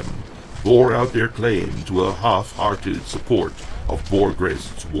among them bore out their claim to a half-hearted support of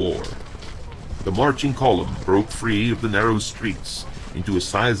Borgrest's war. The marching column broke free of the narrow streets into a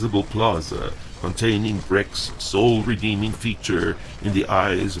sizable plaza containing Breck's sole redeeming feature in the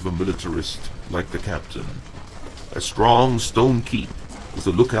eyes of a militarist like the captain. A strong stone keep with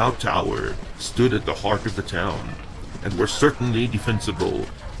a lookout tower stood at the heart of the town, and were certainly defensible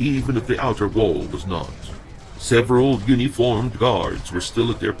even if the outer wall was not. Several uniformed guards were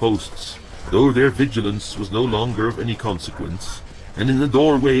still at their posts, though their vigilance was no longer of any consequence, and in the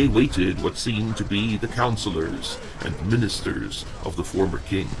doorway waited what seemed to be the counselors and ministers of the former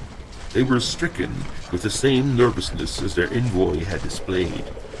king. They were stricken with the same nervousness as their envoy had displayed,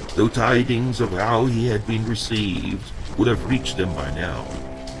 though tidings of how he had been received would have reached them by now.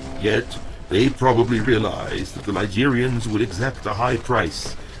 Yet they probably realized that the Ligurians would exact a high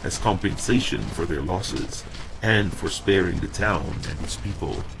price as compensation for their losses, and for sparing the town and its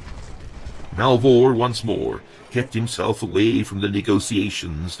people. Malvor once more kept himself away from the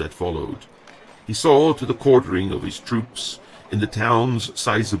negotiations that followed. He saw to the quartering of his troops in the town's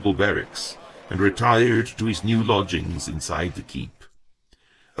sizable barracks, and retired to his new lodgings inside the keep.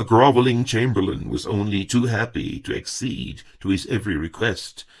 A groveling chamberlain was only too happy to accede to his every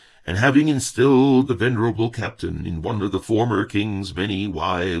request, and having instilled the venerable captain in one of the former king's many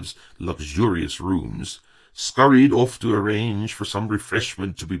wives' luxurious rooms, scurried off to arrange for some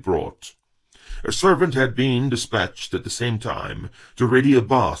refreshment to be brought. A servant had been dispatched at the same time to ready a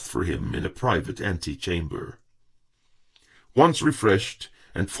bath for him in a private antechamber. Once refreshed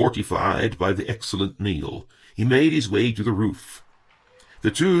and fortified by the excellent meal, he made his way to the roof.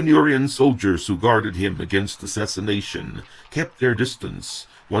 The 2 Nurian soldiers who guarded him against assassination kept their distance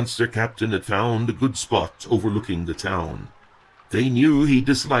once their captain had found a good spot overlooking the town. They knew he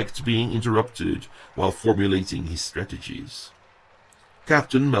disliked being interrupted while formulating his strategies.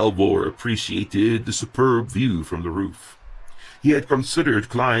 Captain Malvor appreciated the superb view from the roof. He had considered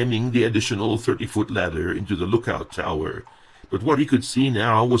climbing the additional 30-foot ladder into the lookout tower, but what he could see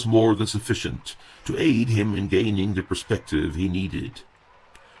now was more than sufficient to aid him in gaining the perspective he needed.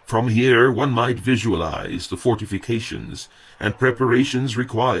 From here one might visualize the fortifications and preparations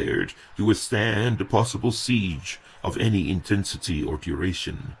required to withstand a possible siege of any intensity or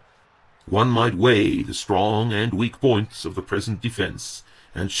duration. One might weigh the strong and weak points of the present defense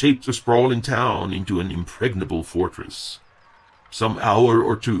and shape the sprawling town into an impregnable fortress. Some hour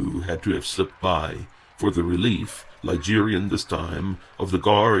or two had to have slipped by for the relief, Ligurian this time, of the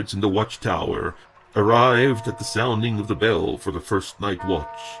guards in the watchtower arrived at the sounding of the bell for the first night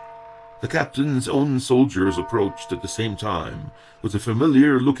watch. The captain's own soldiers approached at the same time, with a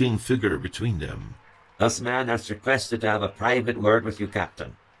familiar-looking figure between them. This man has requested to have a private word with you,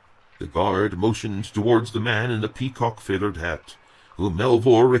 Captain. The guard motioned towards the man in the peacock-feathered hat, whom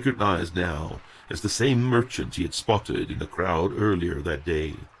Malvor recognized now as the same merchant he had spotted in the crowd earlier that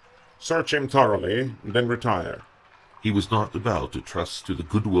day. Search him thoroughly, then retire. He was not about to trust to the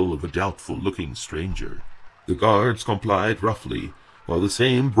goodwill of a doubtful-looking stranger. The guards complied roughly, while the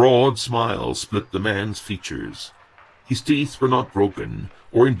same broad smile split the man's features. His teeth were not broken,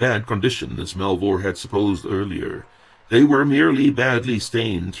 or in bad condition as Malvor had supposed earlier. They were merely badly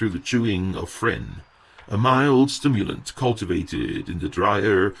stained through the chewing of phren, a mild stimulant cultivated in the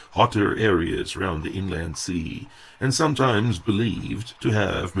drier, hotter areas round the inland sea, and sometimes believed to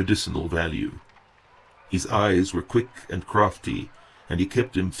have medicinal value. His eyes were quick and crafty, and he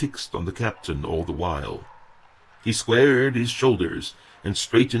kept them fixed on the captain all the while. He squared his shoulders and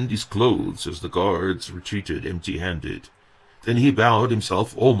straightened his clothes as the guards retreated empty-handed. Then he bowed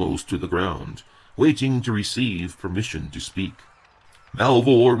himself almost to the ground, waiting to receive permission to speak.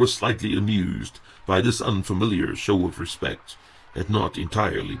 Malvor was slightly amused by this unfamiliar show of respect, and not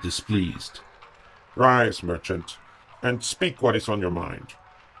entirely displeased. Rise, merchant, and speak what is on your mind.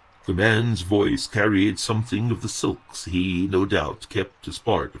 The man's voice carried something of the silks he, no doubt, kept as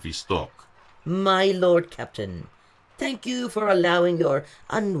part of his stock. My lord captain, thank you for allowing your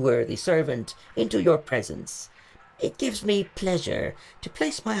unworthy servant into your presence. It gives me pleasure to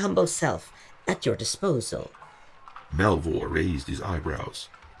place my humble self at your disposal. Malvor raised his eyebrows.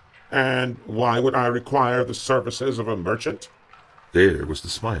 And why would I require the services of a merchant? There was the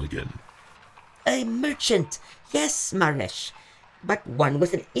smile again. A merchant, yes, Maresh, but one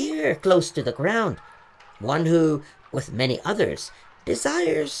with an ear close to the ground. One who, with many others,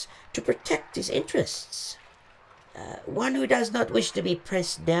 desires to protect his interests. One who does not wish to be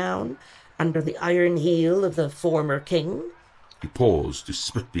pressed down under the iron heel of the former king. He paused to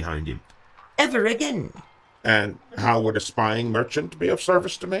spit behind him. Ever again. And how would a spying merchant be of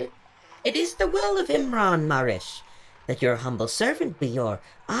service to me? It is the will of Imran, Maresh, that your humble servant be your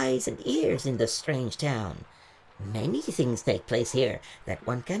eyes and ears in this strange town. Many things take place here that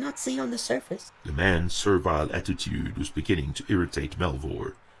one cannot see on the surface. The man's servile attitude was beginning to irritate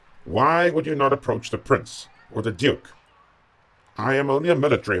Malvor. Why would you not approach the prince or the duke? I am only a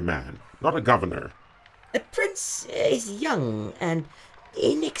military man, not a governor. The prince is young and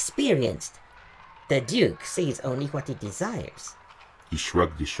inexperienced. The duke sees only what he desires. He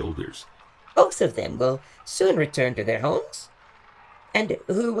shrugged his shoulders. Both of them will soon return to their homes. And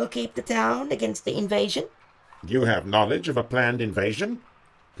who will keep the town against the invasion? You have knowledge of a planned invasion?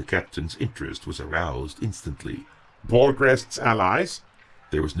 The captain's interest was aroused instantly. Borgrest's allies?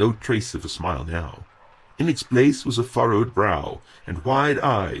 There was no trace of a smile now. In its place was a furrowed brow and wide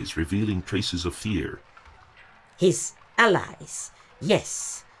eyes revealing traces of fear. His allies,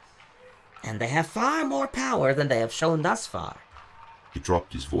 yes. And they have far more power than they have shown thus far. He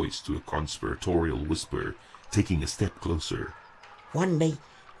dropped his voice to a conspiratorial whisper, taking a step closer. One may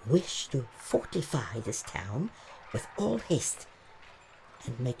wish to fortify this town with all haste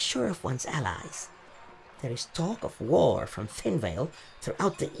and make sure of one's allies. There is talk of war from Finvale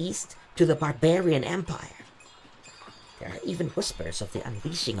throughout the east to the barbarian empire. There are even whispers of the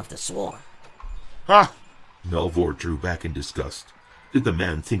unleashing of the swarm. Ha! Melvor drew back in disgust. Did the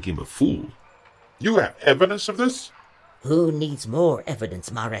man think him a fool? You have evidence of this? Who needs more evidence,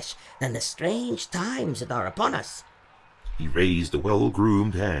 Maresh, than the strange times that are upon us? He raised a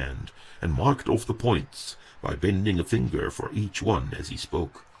well-groomed hand and marked off the points by bending a finger for each one as he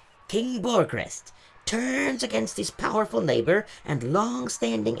spoke. King Borgrest turns against his powerful neighbor and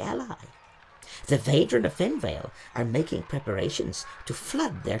long-standing ally. The Vadran of Finvale are making preparations to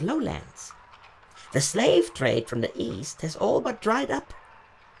flood their lowlands. The slave trade from the east has all but dried up.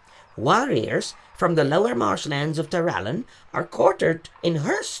 Warriors from the lower marshlands of Taralan are quartered in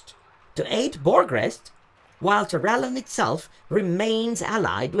Hurst to aid Borgrest, while Taralan itself remains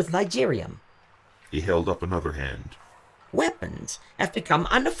allied with Ligerium. He held up another hand. Weapons have become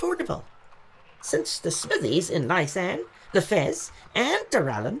unaffordable, since the smithies in Lysan, the Fez, and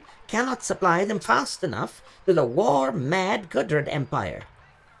Taralan cannot supply them fast enough to the war-mad Gudrid Empire.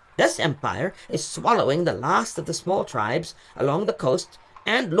 This empire is swallowing the last of the small tribes along the coast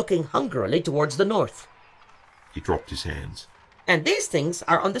and looking hungrily towards the north. He dropped his hands. And these things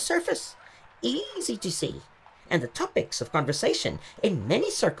are on the surface, easy to see, and the topics of conversation in many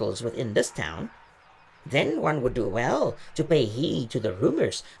circles within this town. Then one would do well to pay heed to the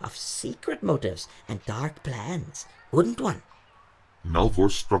rumors of secret motives and dark plans, wouldn't one? Melvor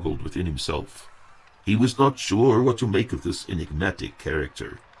struggled within himself. He was not sure what to make of this enigmatic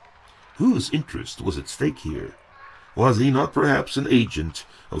character. Whose interest was at stake here? Was he not perhaps an agent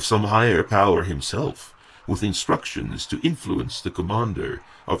of some higher power himself, with instructions to influence the commander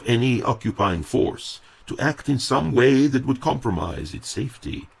of any occupying force to act in some way that would compromise its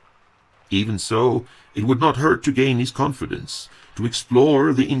safety? Even so, it would not hurt to gain his confidence, to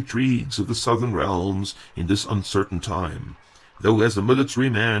explore the intrigues of the southern realms in this uncertain time, though as a military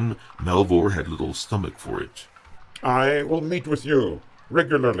man, Melvor had little stomach for it. I will meet with you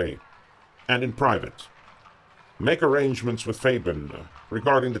regularly and in private. Make arrangements with Fabian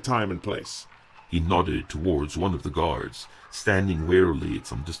regarding the time and place. He nodded towards one of the guards, standing warily at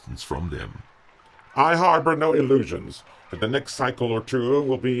some distance from them. I harbor no illusions that the next cycle or two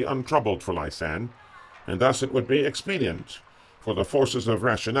will be untroubled for Lysan, and thus it would be expedient for the forces of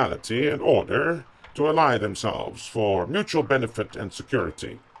rationality and order to ally themselves for mutual benefit and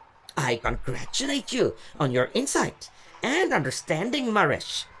security. I congratulate you on your insight and understanding,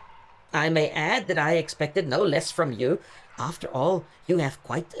 Maresh. I may add that I expected no less from you. After all, you have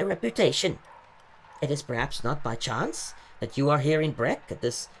quite a reputation. It is perhaps not by chance that you are here in Breck at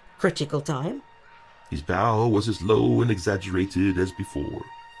this critical time. His bow was as low and exaggerated as before.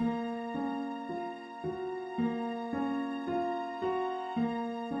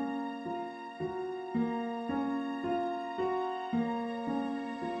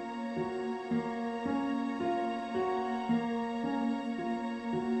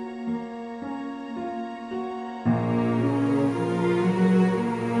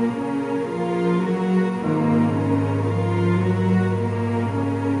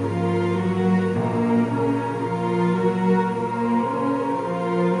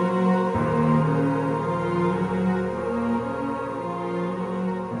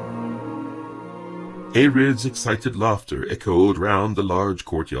 Arid's excited laughter echoed round the large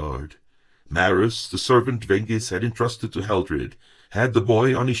courtyard. Maris, the servant Vengis had entrusted to Haldred, had the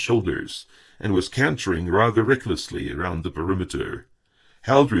boy on his shoulders, and was cantering rather recklessly around the perimeter.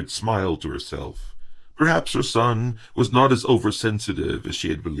 Haldred smiled to herself. Perhaps her son was not as oversensitive as she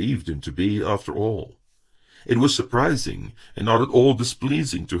had believed him to be after all. It was surprising, and not at all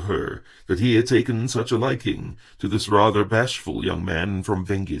displeasing to her, that he had taken such a liking to this rather bashful young man from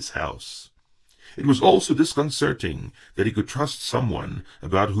Vengis' house. It was also disconcerting that he could trust someone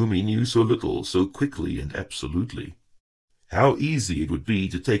about whom he knew so little so quickly and absolutely. How easy it would be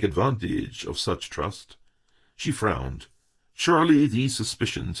to take advantage of such trust. She frowned. Surely these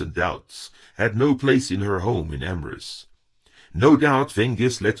suspicions and doubts had no place in her home in Amris. No doubt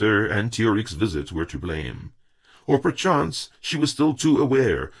Vengis' letter and Teoric's visit were to blame. Or perchance she was still too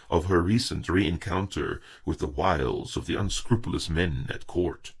aware of her recent re-encounter with the wiles of the unscrupulous men at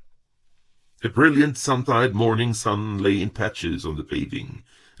court. The brilliant sun-tide morning sun lay in patches on the paving,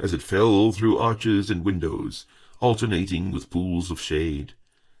 as it fell through arches and windows, alternating with pools of shade.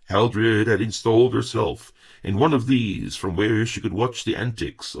 Haldred had installed herself in one of these from where she could watch the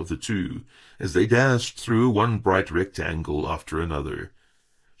antics of the two as they dashed through one bright rectangle after another.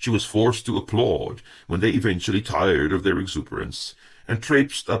 She was forced to applaud when they eventually tired of their exuberance and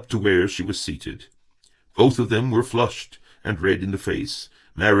traipsed up to where she was seated. Both of them were flushed and red in the face,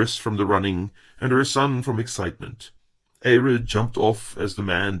 Maris from the running and her son from excitement. Arid jumped off as the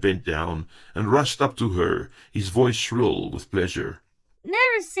man bent down and rushed up to her, his voice shrill with pleasure.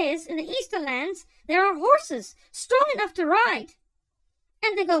 Maris says in the Easterlands there are horses strong enough to ride,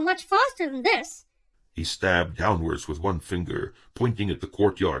 and they go much faster than this. He stabbed downwards with one finger, pointing at the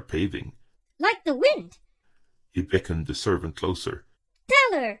courtyard paving. Like the wind. He beckoned the servant closer.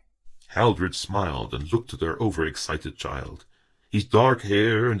 Tell her. Haldred smiled and looked at her overexcited child. His dark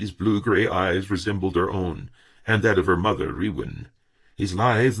hair and his blue-grey eyes resembled her own, and that of her mother, Rewin. His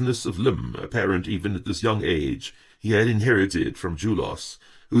litheness of limb, apparent even at this young age, he had inherited from Julos,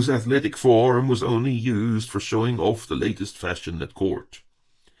 whose athletic form was only used for showing off the latest fashion at court.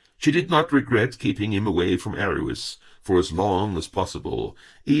 She did not regret keeping him away from Arruis for as long as possible,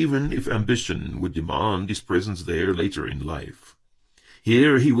 even if ambition would demand his presence there later in life.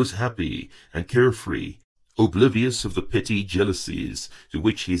 Here he was happy and carefree, oblivious of the petty jealousies to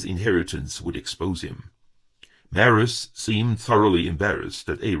which his inheritance would expose him. Maris seemed thoroughly embarrassed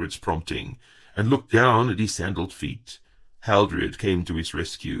at Arid's prompting, and looked down at his sandaled feet. Haldred came to his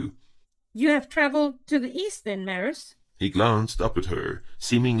rescue. You have travelled to the east then, Maris? He glanced up at her,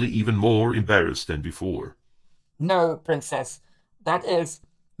 seemingly even more embarrassed than before. No, Princess. That is,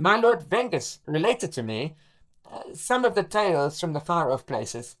 my Lord Vengus related to me some of the tales from the far-off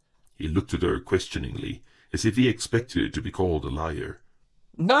places. He looked at her questioningly, as if he expected to be called a liar.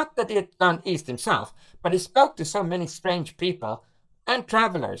 Not that he had gone east himself, but he spoke to so many strange people, and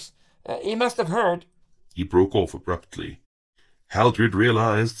travellers. He must have heard... He broke off abruptly. Haldred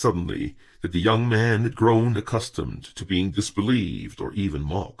realized suddenly that the young man had grown accustomed to being disbelieved or even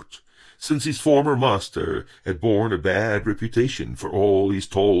mocked, since his former master had borne a bad reputation for all his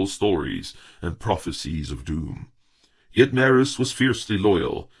tall stories and prophecies of doom. Yet Maris was fiercely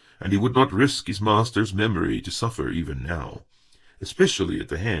loyal, and he would not risk his master's memory to suffer even now, especially at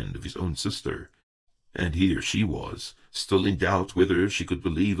the hand of his own sister. And here she was, still in doubt whether she could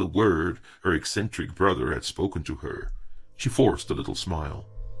believe a word her eccentric brother had spoken to her. She forced a little smile.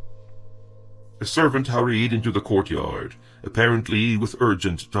 A servant hurried into the courtyard, apparently with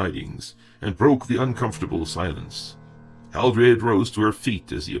urgent tidings, and broke the uncomfortable silence. Haldred rose to her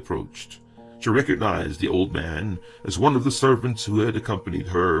feet as he approached. She recognized the old man as one of the servants who had accompanied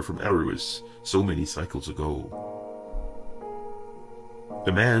her from Arruis so many cycles ago.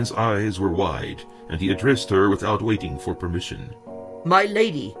 The man's eyes were wide, and he addressed her without waiting for permission. My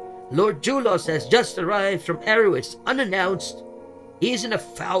lady, Lord Julos has just arrived from Arruis unannounced. He is in a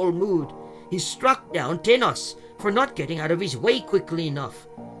foul mood. He struck down Tenos for not getting out of his way quickly enough.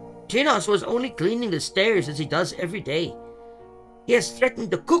 Tenos was only cleaning the stairs as he does every day. He has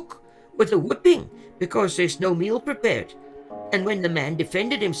threatened the cook with a whipping because there's no meal prepared. And when the man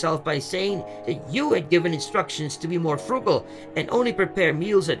defended himself by saying that you had given instructions to be more frugal and only prepare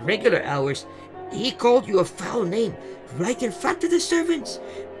meals at regular hours, he called you a foul name right in front of the servants.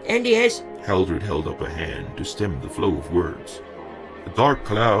 And he has... Haldred held up a hand to stem the flow of words. A dark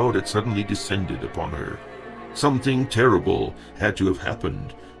cloud had suddenly descended upon her. Something terrible had to have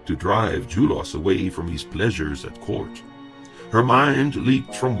happened to drive Julos away from his pleasures at court. Her mind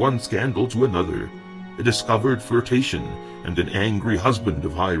leaped from one scandal to another, a discovered flirtation and an angry husband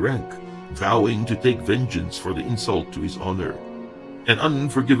of high rank, vowing to take vengeance for the insult to his honor, an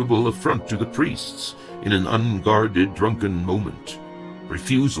unforgivable affront to the priests in an unguarded drunken moment,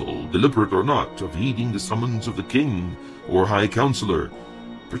 refusal, deliberate or not, of heeding the summons of the king or high counselor,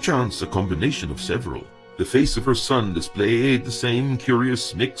 perchance a combination of several. The face of her son displayed the same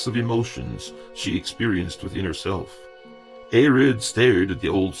curious mix of emotions she experienced within herself. Arid stared at the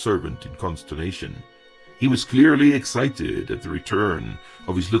old servant in consternation. He was clearly excited at the return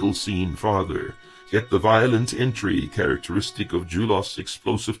of his little-seen father, yet the violent entry characteristic of Julos'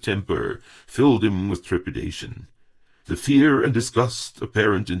 explosive temper filled him with trepidation. The fear and disgust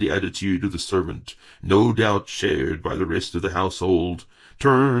apparent in the attitude of the servant, no doubt shared by the rest of the household,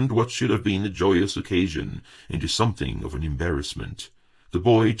 turned what should have been a joyous occasion into something of an embarrassment. The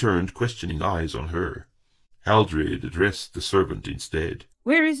boy turned questioning eyes on her. Haldred addressed the servant instead.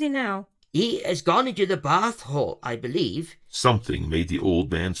 Where is he now? He has gone into the bath hall, I believe. Something made the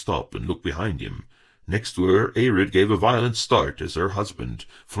old man stop and look behind him. Next to her, Arid gave a violent start as her husband,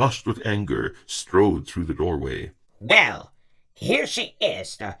 flushed with anger, strode through the doorway. Well, here she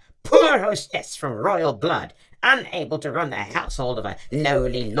is, the poor hostess from royal blood, unable to run the household of a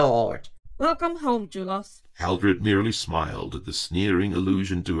lowly lord. Welcome home, Julos. Haldred merely smiled at the sneering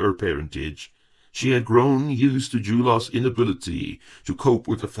allusion to her parentage. She had grown used to Julos' inability to cope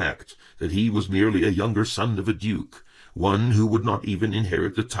with the fact that he was merely a younger son of a duke, one who would not even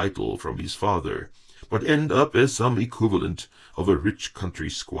inherit the title from his father, but end up as some equivalent of a rich country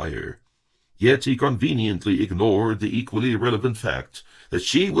squire. Yet he conveniently ignored the equally relevant fact that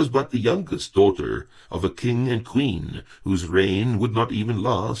she was but the youngest daughter of a king and queen whose reign would not even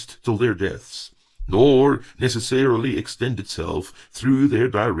last till their deaths, nor necessarily extend itself through their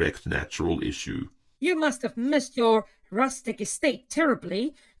direct natural issue. You must have missed your rustic estate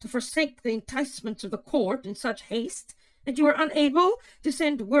terribly to forsake the enticements of the court in such haste that you were unable to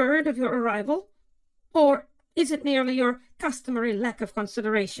send word of your arrival? Or is it merely your customary lack of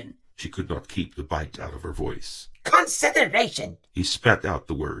consideration? She could not keep the bite out of her voice. Consideration! He spat out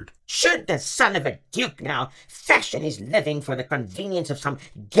the word. Should the son of a duke now fashion his living for the convenience of some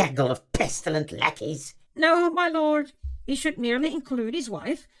gaggle of pestilent lackeys? No, my lord. He should merely include his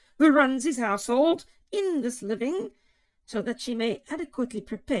wife, who runs his household, in this living, so that she may adequately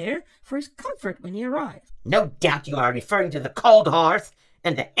prepare for his comfort when he arrives. No doubt you are referring to the cold hearth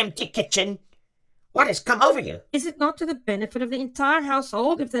and the empty kitchen. What has come over you? Is it not to the benefit of the entire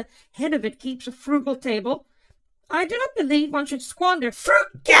household if the head of it keeps a frugal table? I do not believe one should squander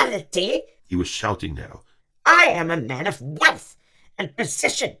frugality. He was shouting now. I am a man of wealth and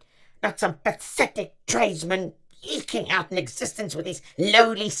position, not some pathetic tradesman eking out an existence with his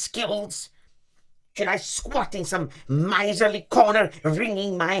lowly skills. Should I squat in some miserly corner,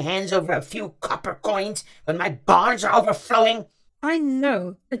 wringing my hands over a few copper coins when my barns are overflowing? I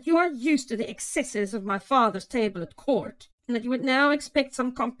know that you are used to the excesses of my father's table at court, and that you would now expect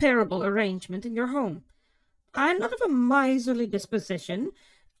some comparable arrangement in your home. I am not of a miserly disposition.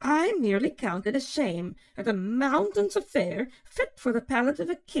 I merely count it a shame that the mountains of fare, fit for the palate of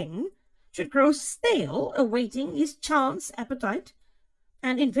a king, should grow stale awaiting his chance appetite,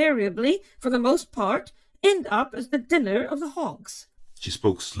 and invariably, for the most part, end up as the dinner of the hogs. She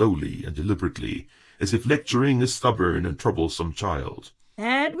spoke slowly and deliberately, as if lecturing a stubborn and troublesome child.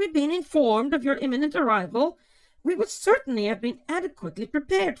 Had we been informed of your imminent arrival, we would certainly have been adequately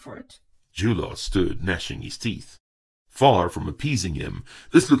prepared for it. Julos stood gnashing his teeth. Far from appeasing him,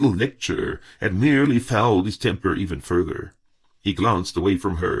 this little lecture had merely fouled his temper even further. He glanced away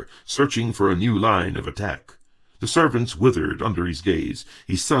from her, searching for a new line of attack. The servants withered under his gaze.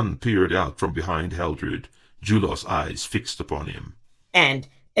 His son peered out from behind Haldred, Julos' eyes fixed upon him. And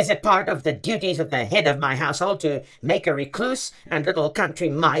is it part of the duties of the head of my household to make a recluse and little country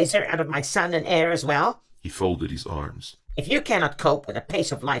miser out of my son and heir as well? He folded his arms. If you cannot cope with the pace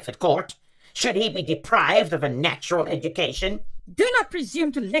of life at court, should he be deprived of a natural education? Do not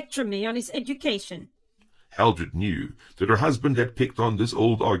presume to lecture me on his education. Haldred knew that her husband had picked on this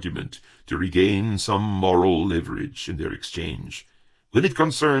old argument to regain some moral leverage in their exchange. When it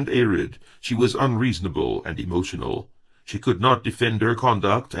concerned Arid, she was unreasonable and emotional. She could not defend her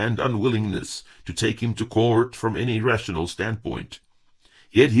conduct and unwillingness to take him to court from any rational standpoint.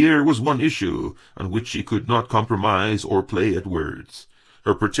 Yet here was one issue on which she could not compromise or play at words.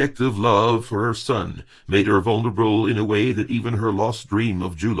 Her protective love for her son made her vulnerable in a way that even her lost dream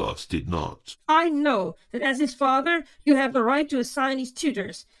of Julos did not. I know that as his father, you have the right to assign his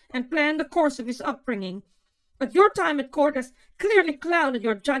tutors and plan the course of his upbringing. But your time at court has clearly clouded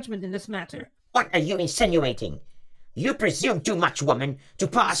your judgment in this matter. What are you insinuating? You presume too much, woman, to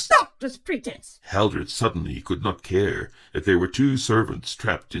pass— Stop this pretense! Haldred suddenly could not care that there were two servants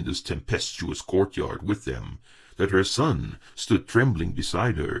trapped in this tempestuous courtyard with them, that her son stood trembling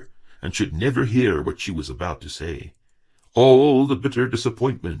beside her, and should never hear what she was about to say. All the bitter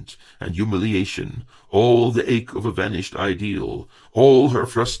disappointment and humiliation, all the ache of a vanished ideal, all her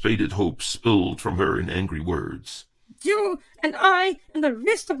frustrated hopes spilled from her in angry words. You and I and the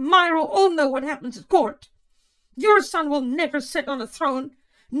rest of Myrtle all know what happens at court. Your son will never sit on a throne.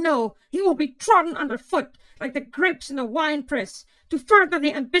 No, he will be trodden underfoot like the grapes in a winepress to further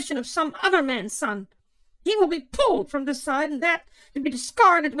the ambition of some other man's son. He will be pulled from this side and that to be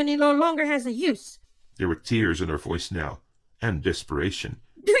discarded when he no longer has a use. There were tears in her voice now, and desperation.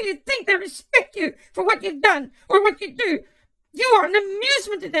 Do you think they respect you for what you've done or what you do? You are an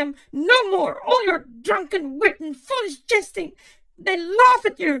amusement to them, no more. All your drunken wit and foolish jesting. They laugh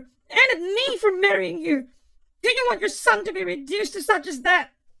at you and at me for marrying you. Do you want your son to be reduced to such as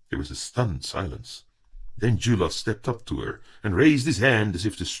that? There was a stunned silence. Then Julos stepped up to her and raised his hand as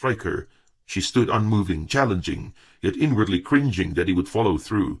if to strike her. She stood unmoving, challenging, yet inwardly cringing that he would follow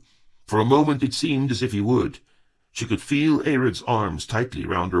through. For a moment it seemed as if he would. She could feel Aerid's arms tightly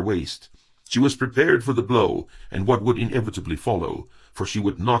round her waist. She was prepared for the blow and what would inevitably follow, for she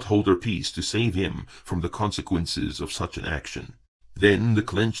would not hold her peace to save him from the consequences of such an action. Then the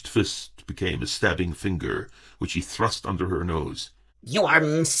clenched fist became a stabbing finger, which he thrust under her nose. You are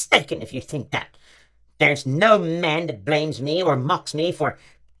mistaken if you think that. There's no man that blames me or mocks me for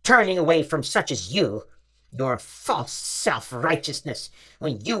turning away from such as you. Your false self-righteousness,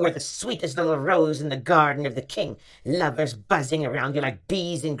 when you were the sweetest little rose in the garden of the king, lovers buzzing around you like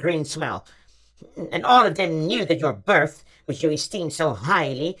bees in green swell. And all of them knew that your birth, which you esteemed so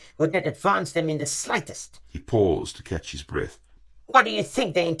highly, would not advance them in the slightest. He paused to catch his breath. What do you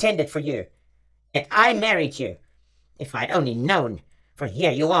think they intended for you? That I married you? If I'd only known. For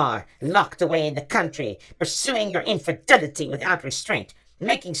here you are, locked away in the country, pursuing your infidelity without restraint,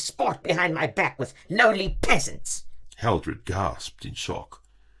 making sport behind my back with lowly peasants. Haldred gasped in shock.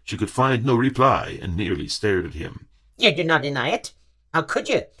 She could find no reply and merely stared at him. You do not deny it? How could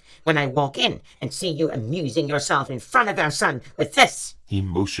you, when I walk in and see you amusing yourself in front of our son with this? He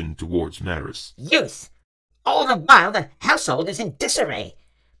motioned towards Maris. Youth! All the while the household is in disarray.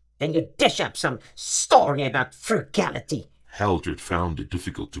 Then you dish up some story about frugality. Haldred found it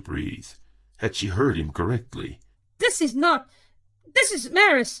difficult to breathe. Had she heard him correctly? This is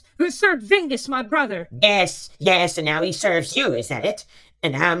Maris, who served Vingus, my brother. Yes, and now he serves you, is that it?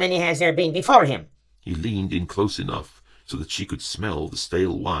 And how many has there been before him? He leaned in close enough so that she could smell the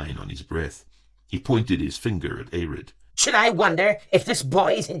stale wine on his breath. He pointed his finger at Aerid. Should I wonder if this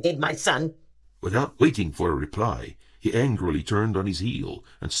boy is indeed my son? Without waiting for a reply, he angrily turned on his heel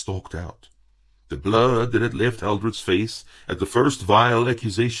and stalked out. The blood that had left Haldred's face at the first vile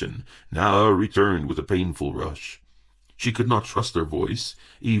accusation now returned with a painful rush. She could not trust her voice,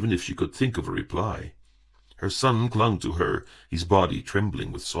 even if she could think of a reply. Her son clung to her, his body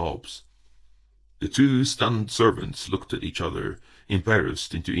trembling with sobs. The two stunned servants looked at each other,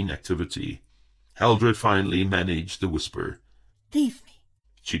 embarrassed into inactivity. Haldred finally managed the whisper. Leave me.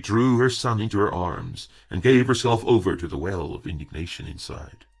 She drew her son into her arms and gave herself over to the well of indignation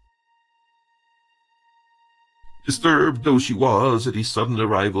inside. Disturbed though she was at his sudden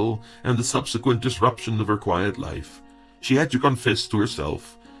arrival and the subsequent disruption of her quiet life, she had to confess to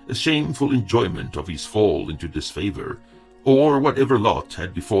herself a shameful enjoyment of his fall into disfavor, or whatever lot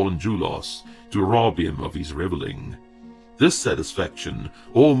had befallen Julos to rob him of his reveling. This satisfaction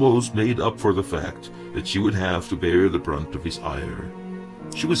almost made up for the fact that she would have to bear the brunt of his ire.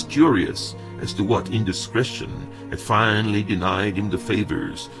 She was curious as to what indiscretion had finally denied him the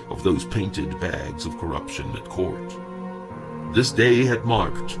favors of those painted bags of corruption at court. This day had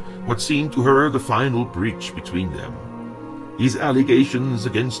marked what seemed to her the final breach between them. His allegations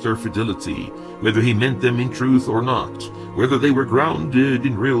against her fidelity, whether he meant them in truth or not, whether they were grounded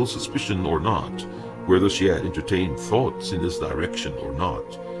in real suspicion or not, whether she had entertained thoughts in this direction or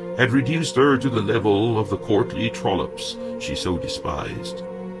not, had reduced her to the level of the courtly trollops she so despised.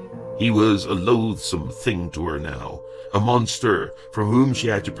 He was a loathsome thing to her now, a monster from whom she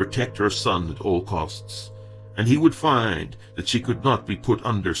had to protect her son at all costs, and he would find that she could not be put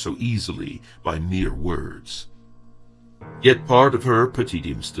under so easily by mere words. Yet part of her pitied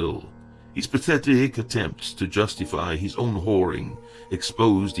him still. His pathetic attempts to justify his own whoring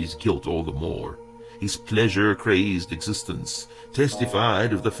exposed his guilt all the more. His pleasure-crazed existence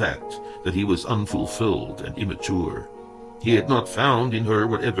testified of the fact that he was unfulfilled and immature. He had not found in her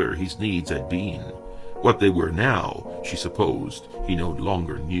whatever his needs had been. What they were now, she supposed, he no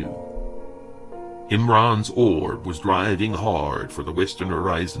longer knew. Imran's orb was driving hard for the western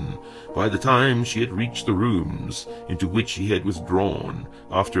horizon by the time she had reached the rooms into which he had withdrawn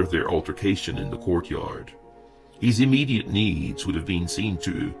after their altercation in the courtyard. His immediate needs would have been seen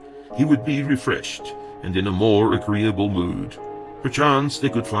to. He would be refreshed and in a more agreeable mood. Perchance they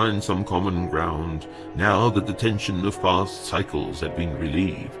could find some common ground, now that the tension of past cycles had been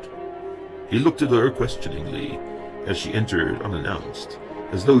relieved. He looked at her questioningly as she entered unannounced,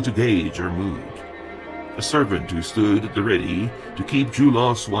 as though to gauge her mood. A servant who stood at the ready to keep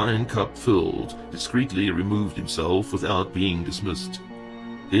Julos' wine cup filled discreetly removed himself without being dismissed.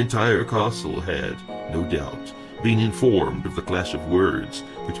 The entire castle had, no doubt, been informed of the clash of words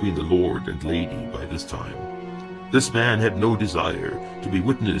between the lord and lady by this time. This man had no desire to be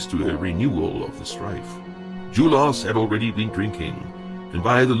witness to a renewal of the strife. Julos had already been drinking, and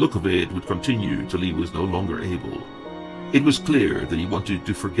by the look of it would continue till he was no longer able. It was clear that he wanted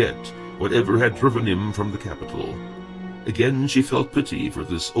to forget whatever had driven him from the capital. Again she felt pity for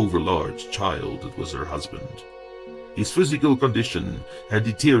this overlarge child that was her husband. His physical condition had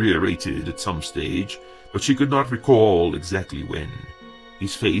deteriorated at some stage, but she could not recall exactly when.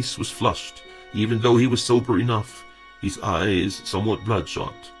 His face was flushed, even though he was sober enough, his eyes somewhat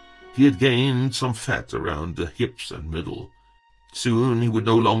bloodshot. He had gained some fat around the hips and middle. Soon he would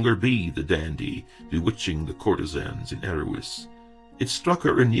no longer be the dandy, bewitching the courtesans in Erebus. It struck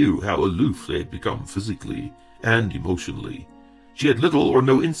her anew how aloof they had become physically and emotionally. She had little or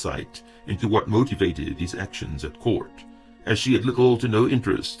no insight into what motivated his actions at court, as she had little to no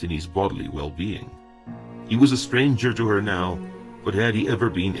interest in his bodily well-being. He was a stranger to her now, but had he ever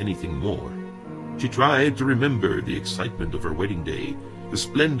been anything more? She tried to remember the excitement of her wedding day, the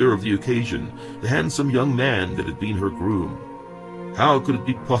splendor of the occasion, the handsome young man that had been her groom. How could it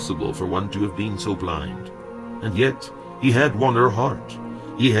be possible for one to have been so blind? And yet he had won her heart.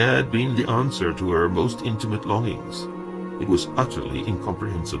 He had been the answer to her most intimate longings. It was utterly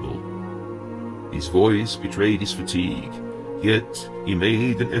incomprehensible. His voice betrayed his fatigue, yet he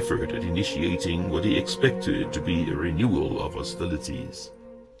made an effort at initiating what he expected to be a renewal of hostilities.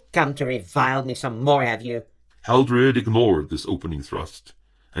 Come to revile me some more, have you? Haldred ignored this opening thrust,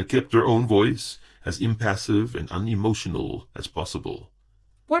 and kept her own voice as impassive and unemotional as possible.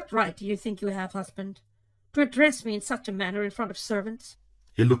 What right do you think you have, husband, to address me in such a manner in front of servants?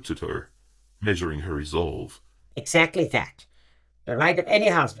 He looked at her, measuring her resolve. Exactly that. The right of any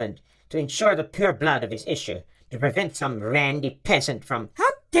husband to ensure the pure blood of his issue, to prevent some randy peasant from— How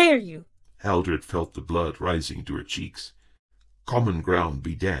dare you? Haldred felt the blood rising to her cheeks. Common ground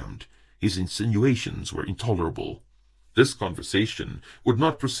be damned. His insinuations were intolerable. This conversation would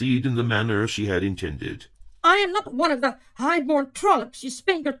not proceed in the manner she had intended. I am not one of the high-born trollops you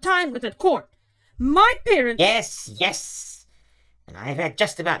spend your time with at court. My parents— Yes, yes. And I've had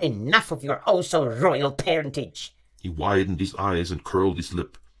just about enough of your oh-so-royal parentage. He widened his eyes and curled his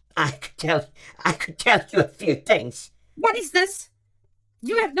lip. I could tell you a few things. What is this?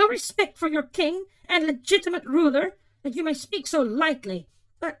 You have no respect for your king and legitimate ruler, that you may speak so lightly.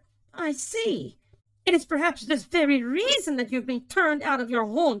 But I see. It is perhaps this very reason that you've been turned out of your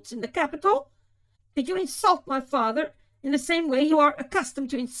haunts in the capital. Did you insult my father in the same way you are accustomed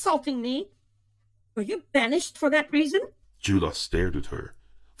to insulting me? Were you banished for that reason? Julas stared at her.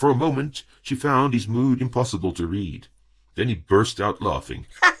 For a moment she found his mood impossible to read. Then he burst out laughing.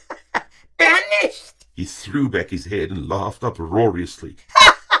 Banished! He threw back his head and laughed uproariously.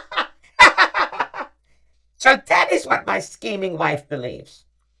 So that is what my scheming wife believes.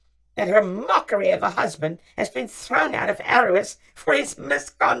 That her mockery of a husband has been thrown out of Erebus for his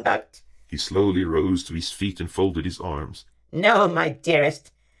misconduct. He slowly rose to his feet and folded his arms. No, my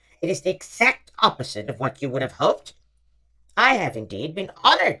dearest. It is the exact opposite of what you would have hoped. I have indeed been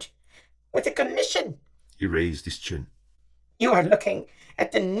honored with a commission. He raised his chin. You are looking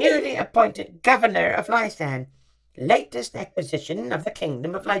at the newly appointed governor of Lysan, latest acquisition of the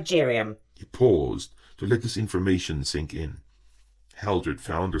kingdom of Ligerium. He paused to let this information sink in. Haldred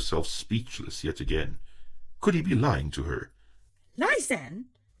found herself speechless yet again. Could he be lying to her? Lysan?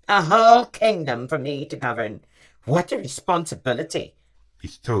 A whole kingdom for me to govern. What a responsibility.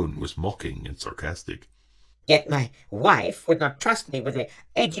 His tone was mocking and sarcastic. Yet my wife would not trust me with the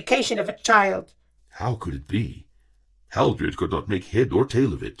education of a child. How could it be? Haldred could not make head or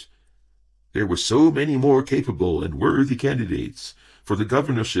tail of it. There were so many more capable and worthy candidates for the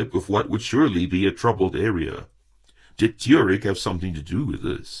governorship of what would surely be a troubled area. Did Turik have something to do with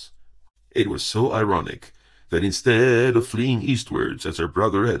this? It was so ironic that instead of fleeing eastwards as her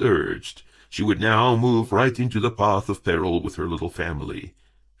brother had urged, she would now move right into the path of peril with her little family.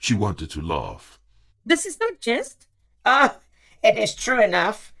 She wanted to laugh. This is no jest. Ah, it is true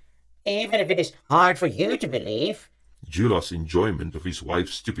enough, even if it is hard for you to believe. Julas' enjoyment of his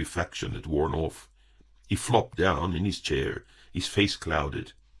wife's stupefaction had worn off. He flopped down in his chair, his face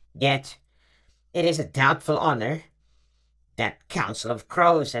clouded. Yet, it is a doubtful honor. That council of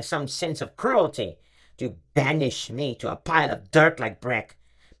crows has some sense of cruelty to banish me to a pile of dirt like Breck.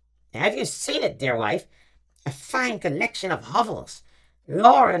 Have you seen it, dear wife? A fine collection of hovels.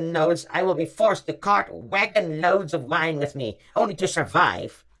 Lauren knows I will be forced to cart wagon loads of wine with me, only to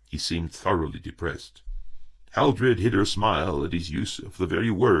survive. He seemed thoroughly depressed. Haldred hid her smile at his use of the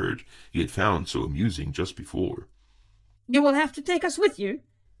very word he had found so amusing just before. You will have to take us with you.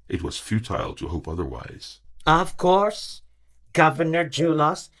 It was futile to hope otherwise. Of course. Governor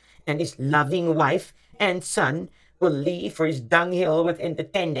Julas and his loving wife and son will leave for his dunghill within the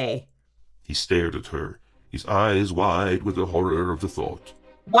 10 days. He stared at her, his eyes wide with the horror of the thought.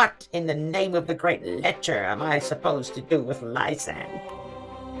 What in the name of the great lecher am I supposed to do with Lysan?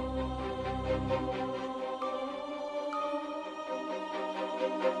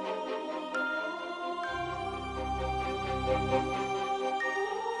 you.